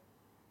able to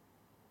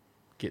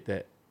get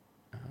that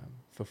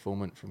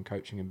fulfillment from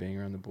coaching and being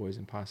around the boys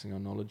and passing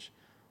on knowledge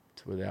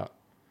without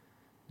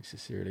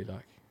necessarily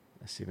like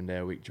a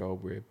 7-day-a-week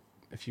job, where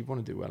if you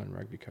want to do well in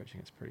rugby coaching,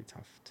 it's pretty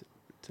tough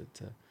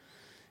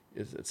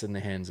it's in the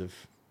hands of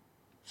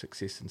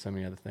success and so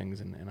many other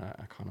things, and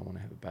I kind of want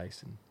to have a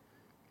base, and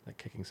that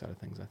kicking side of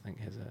things I think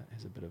has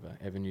a bit of an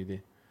avenue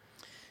there.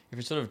 If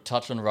you sort of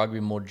touch on rugby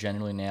more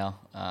generally now,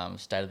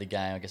 state of the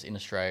game, I guess, in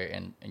Australia,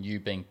 and you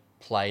being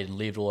played and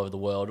lived all over the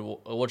world,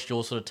 what's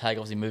your sort of take,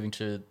 obviously moving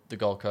to the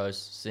Gold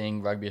Coast,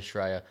 seeing Rugby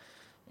Australia,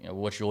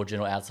 what's your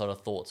general outsider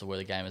thoughts of where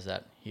the game is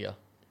at here?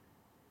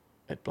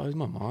 It blows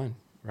my mind,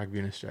 rugby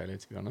in Australia,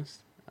 to be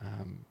honest.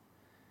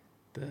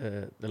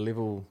 The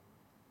level,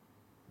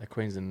 the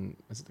Queensland,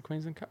 is it the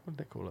Queensland Cup? What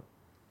do they call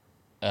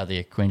it?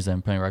 The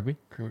Queensland Premier Rugby?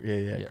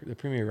 Yeah. The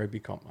Premier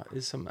Rugby comp. Like,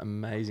 there's some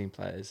amazing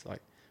players.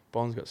 Like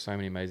Bond's got so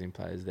many amazing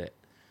players that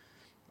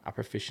are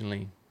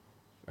professionally,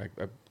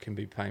 can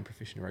be playing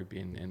professional rugby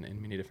in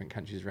many different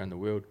countries around the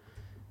world.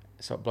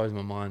 So it blows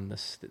my mind the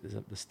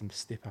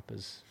step up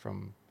is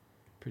from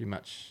pretty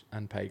much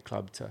unpaid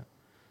club to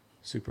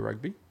Super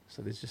Rugby.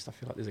 So I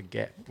feel like there's a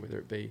gap, whether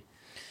it be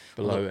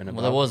below and above.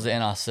 Well, there was the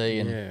NRC,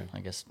 and yeah. I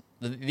guess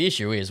the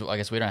issue is, I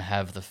guess we don't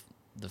have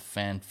the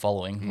fan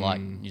following like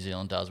New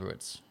Zealand does, where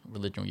it's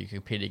religion, you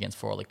compete against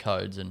 4 other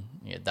codes, and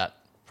that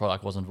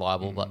product wasn't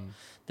viable. But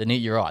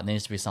you're right, there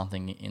needs to be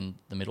something in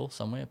the middle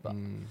somewhere. But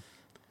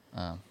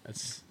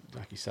it's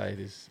like you say,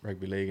 there's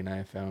rugby league and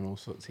AFL and all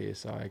sorts here,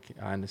 so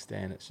I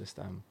understand. It's just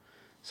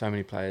so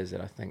many players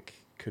that I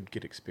think could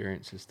get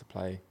experiences to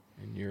play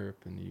in Europe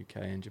and the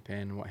UK and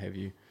Japan and what have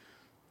you,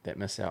 that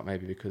miss out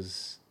maybe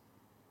because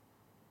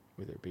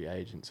whether it be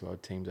agents or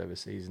teams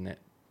overseas, and that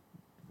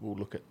will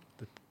look at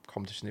the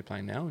competition they're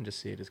playing now and just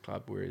see it as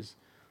club, whereas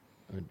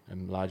a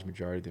large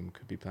majority of them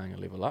could be playing a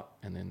level up,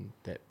 and then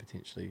that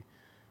potentially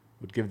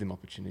would give them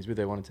opportunities.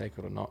 Whether they want to take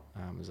it or not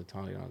is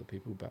entirely on other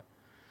people. But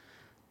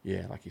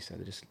yeah, like you said,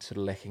 they're just sort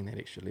of lacking that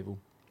extra level.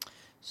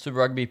 Super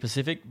Rugby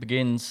Pacific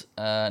begins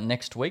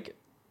next week.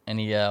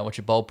 What's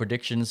your bold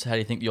predictions? How do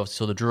you think you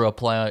obviously saw the Drua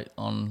play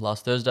on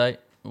last Thursday?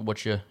 What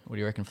do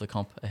you reckon for the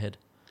comp ahead?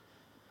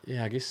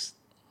 Yeah, I guess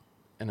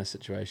in a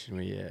situation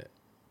where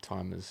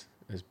time is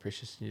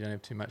precious, you don't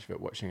have too much of it.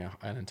 Watching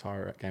an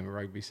entire game of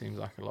rugby seems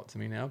like a lot to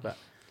me now, but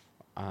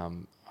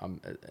I'm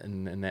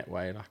in that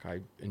way, like I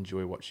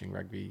enjoy watching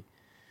rugby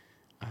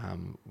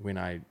when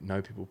I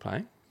know people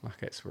playing. Like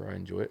that's where I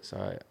enjoy it.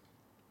 So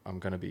I'm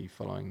going to be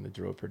following the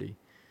draw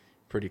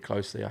pretty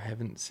closely. I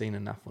haven't seen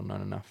enough or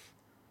known enough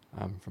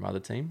from other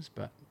teams,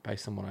 but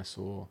based on what I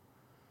saw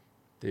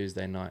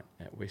Thursday night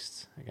at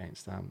West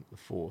against the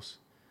Force,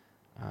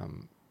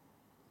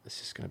 it's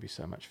just going to be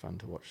so much fun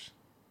to watch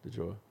the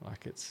draw.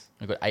 Like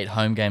We've got 8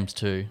 home games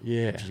too,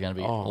 yeah, which is going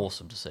to be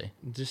awesome to see.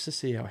 Just to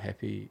see how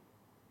happy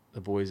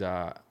the boys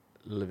are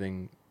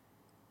living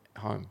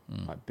home,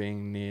 like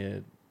being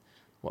near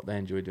what they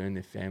enjoy doing,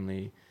 their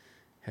family,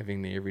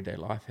 having their everyday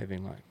life,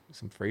 having like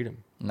some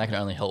freedom. And that can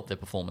only help their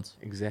performance.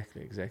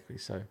 Exactly.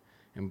 So,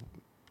 and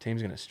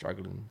teams are going to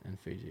struggle in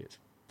Fiji. It's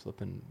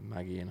flipping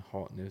muggy and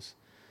hot, and there's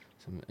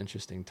some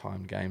interesting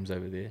timed games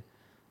over there.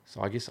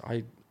 So I guess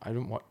I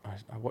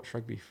watch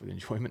rugby for the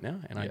enjoyment now,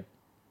 and I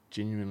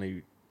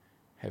genuinely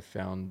have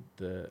found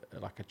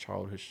a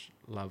childish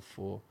love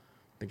for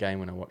the game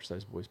when I watch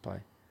those boys play.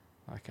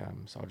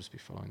 So I'll just be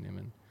following them,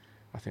 and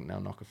I think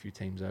they'll knock a few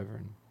teams over.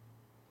 And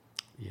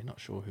yeah, not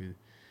sure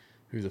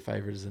who the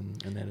favourite is in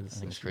that is. I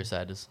think it's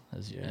Crusaders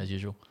as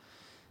usual.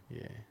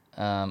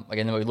 Yeah.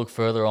 Again, then we look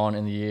further on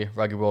in the year,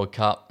 Rugby World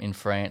Cup in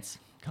France.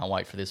 Can't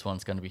wait for this one.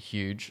 It's going to be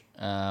huge.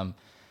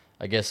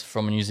 I guess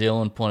from a New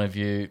Zealand point of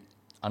view,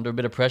 under a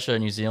bit of pressure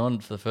in New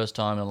Zealand for the first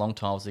time in a long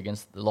time was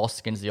against the loss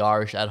against the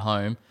Irish at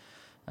home.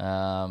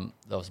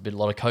 There was a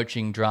lot of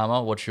coaching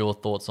drama. What's your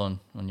thoughts on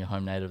your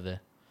home native there?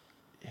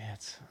 Yeah,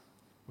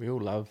 we all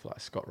love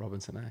Scott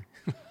Robinson,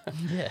 eh?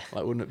 Yeah.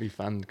 Wouldn't it be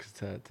fun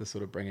to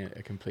sort of bring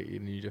a completely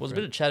new different... There was a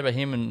bit of chat about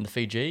him in the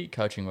Fiji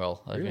coaching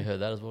role. Have Really? you heard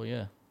that as well?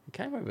 Yeah. He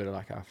came over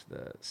after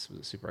the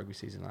Super Rugby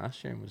season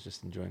last year and was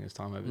just enjoying his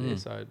time over there.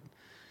 So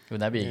wouldn't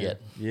that be a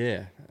get?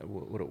 Yeah,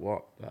 would it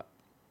what? But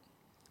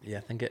yeah,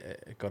 I think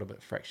it got a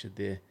bit fractured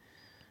there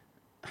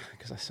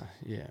because I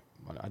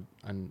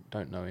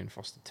don't know Ian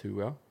Foster too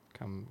well.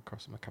 Come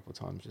across him a couple of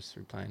times just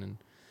through playing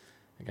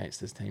against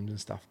his teams and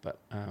stuff. But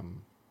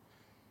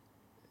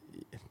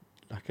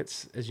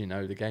it's, as you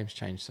know, the game's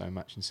changed so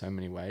much in so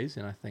many ways,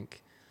 and I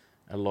think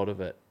a lot of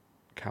it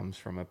comes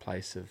from a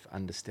place of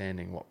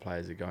understanding what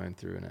players are going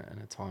through in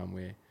a time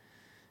where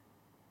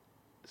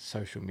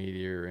social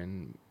media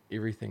and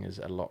everything is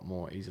a lot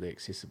more easily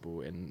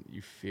accessible, and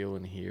you feel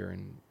and hear,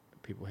 and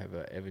people have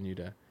an avenue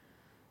to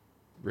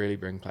really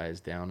bring players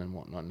down and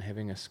whatnot. And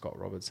having a Scott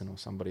Robertson or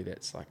somebody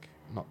that's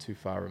not too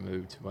far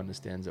removed, who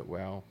understands it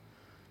well,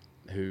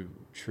 who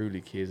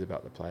truly cares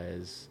about the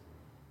players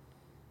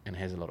and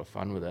has a lot of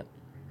fun with it,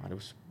 I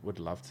just would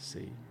love to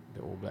see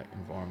the All Black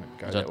environment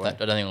go that way. I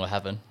don't think it'll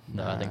happen.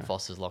 No, Nah. I think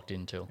Foster's locked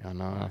in till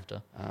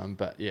after.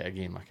 But yeah,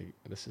 again,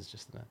 this is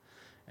just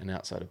an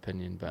outside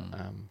opinion, but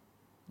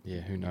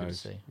who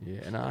knows?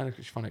 Yeah, and I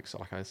just find it,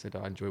 like I said,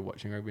 I enjoy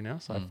watching rugby now,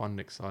 so I find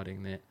it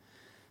exciting that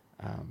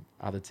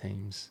other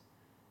teams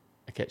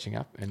are catching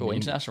up. And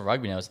international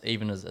rugby now is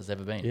even as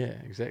ever been. Yeah,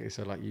 exactly.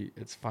 So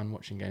it's fun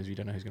watching games where you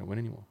don't know who's going to win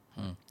anymore.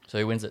 So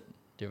who wins it?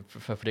 Do you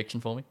have a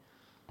prediction for me?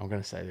 I'm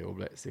going to say the All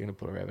Blacks. They're going to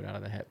pull a rabbit out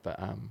of the hat, but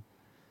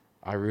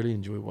I really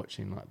enjoy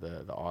watching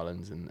the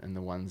islands and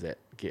the ones that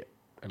get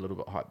a little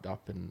bit hyped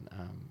up, and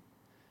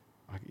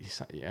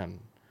and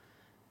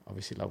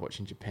obviously love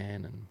watching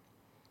Japan, and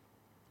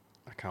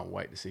I can't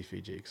wait to see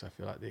Fiji because I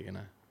feel like they're going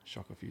to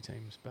shock a few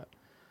teams. But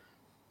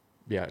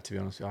yeah, to be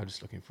honest, I'm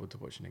just looking forward to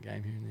watching a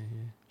game here and there.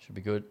 Yeah. Should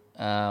be good.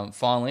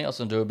 Finally, I was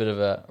going to do a bit of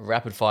a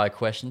rapid fire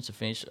questions to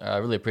finish. I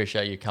really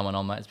appreciate you coming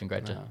on, mate. It's been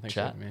great to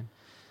chat. Man.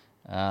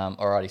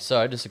 Alrighty,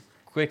 so just a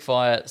quick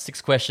fire,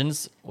 6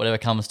 questions, whatever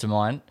comes to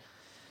mind.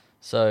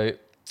 So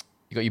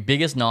you got your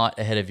biggest night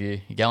ahead of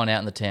you. You're going out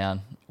in the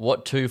town.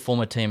 What 2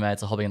 former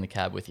teammates are hopping in the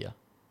cab with you?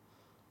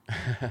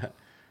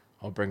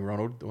 I'll bring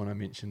Ronald, the one I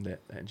mentioned that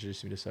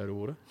introduced me to soda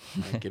water,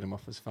 get him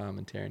off his farm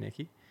in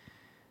Taranaki.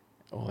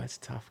 Oh, that's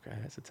tough, guy.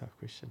 That's a tough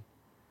question.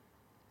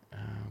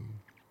 I'm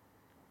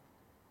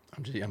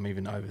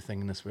even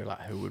overthinking this. Where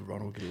who would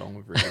Ronald get along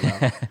with really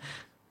well?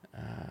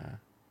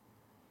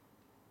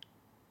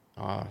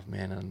 Oh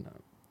man, and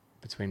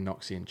between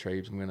Noxie and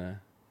Treves,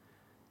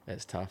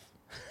 that's tough.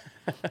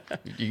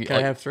 Can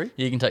I have 3?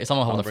 You can take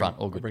someone on the front.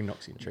 All good. I'll bring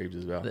Noxie and Treves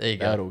as well. There you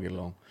go. They'd all get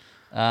along.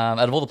 Out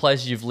of all the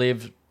places you've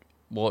lived,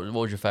 what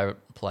was your favourite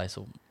place?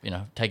 Or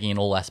taking in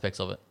all aspects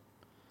of it.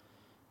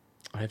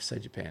 I have to say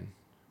Japan.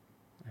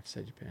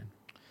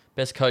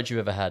 Best coach you've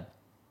ever had?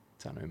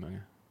 Tanu Munga.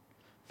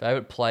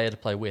 Favourite player to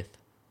play with?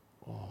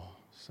 Oh,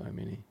 so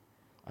many.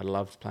 I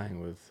loved playing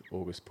with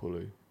August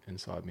Pulu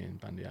inside me and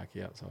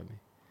Bundyaki outside me.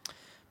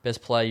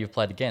 Best player you've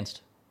played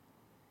against?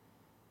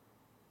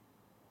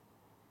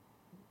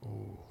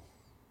 Oh,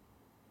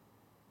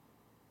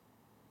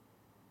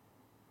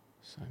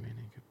 so many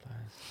good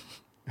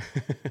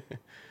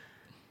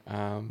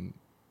players.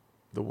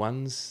 The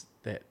ones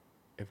that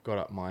have got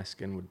up my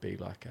skin would be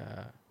like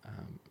a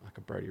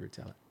Brodie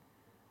Retallick.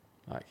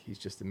 Like, he's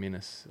just a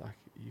menace. Like,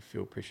 you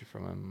feel pressure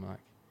from him. Like,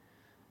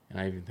 and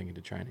I even think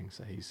into training.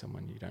 So he's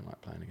someone you don't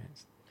like playing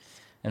against.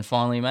 And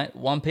finally, mate,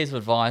 one piece of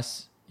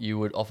advice you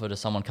would offer to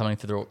someone coming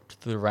through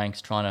the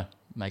ranks trying to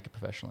make it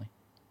professionally?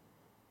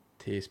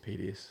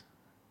 TSPDS.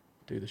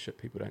 Do the shit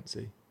people don't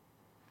see.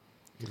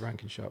 Everyone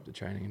can show up to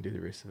training and do the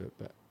rest of it,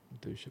 but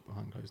do shit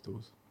behind closed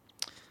doors.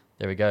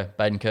 There we go.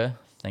 Baden Kerr,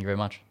 thank you very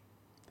much.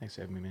 Thanks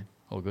for having me, man.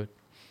 All good.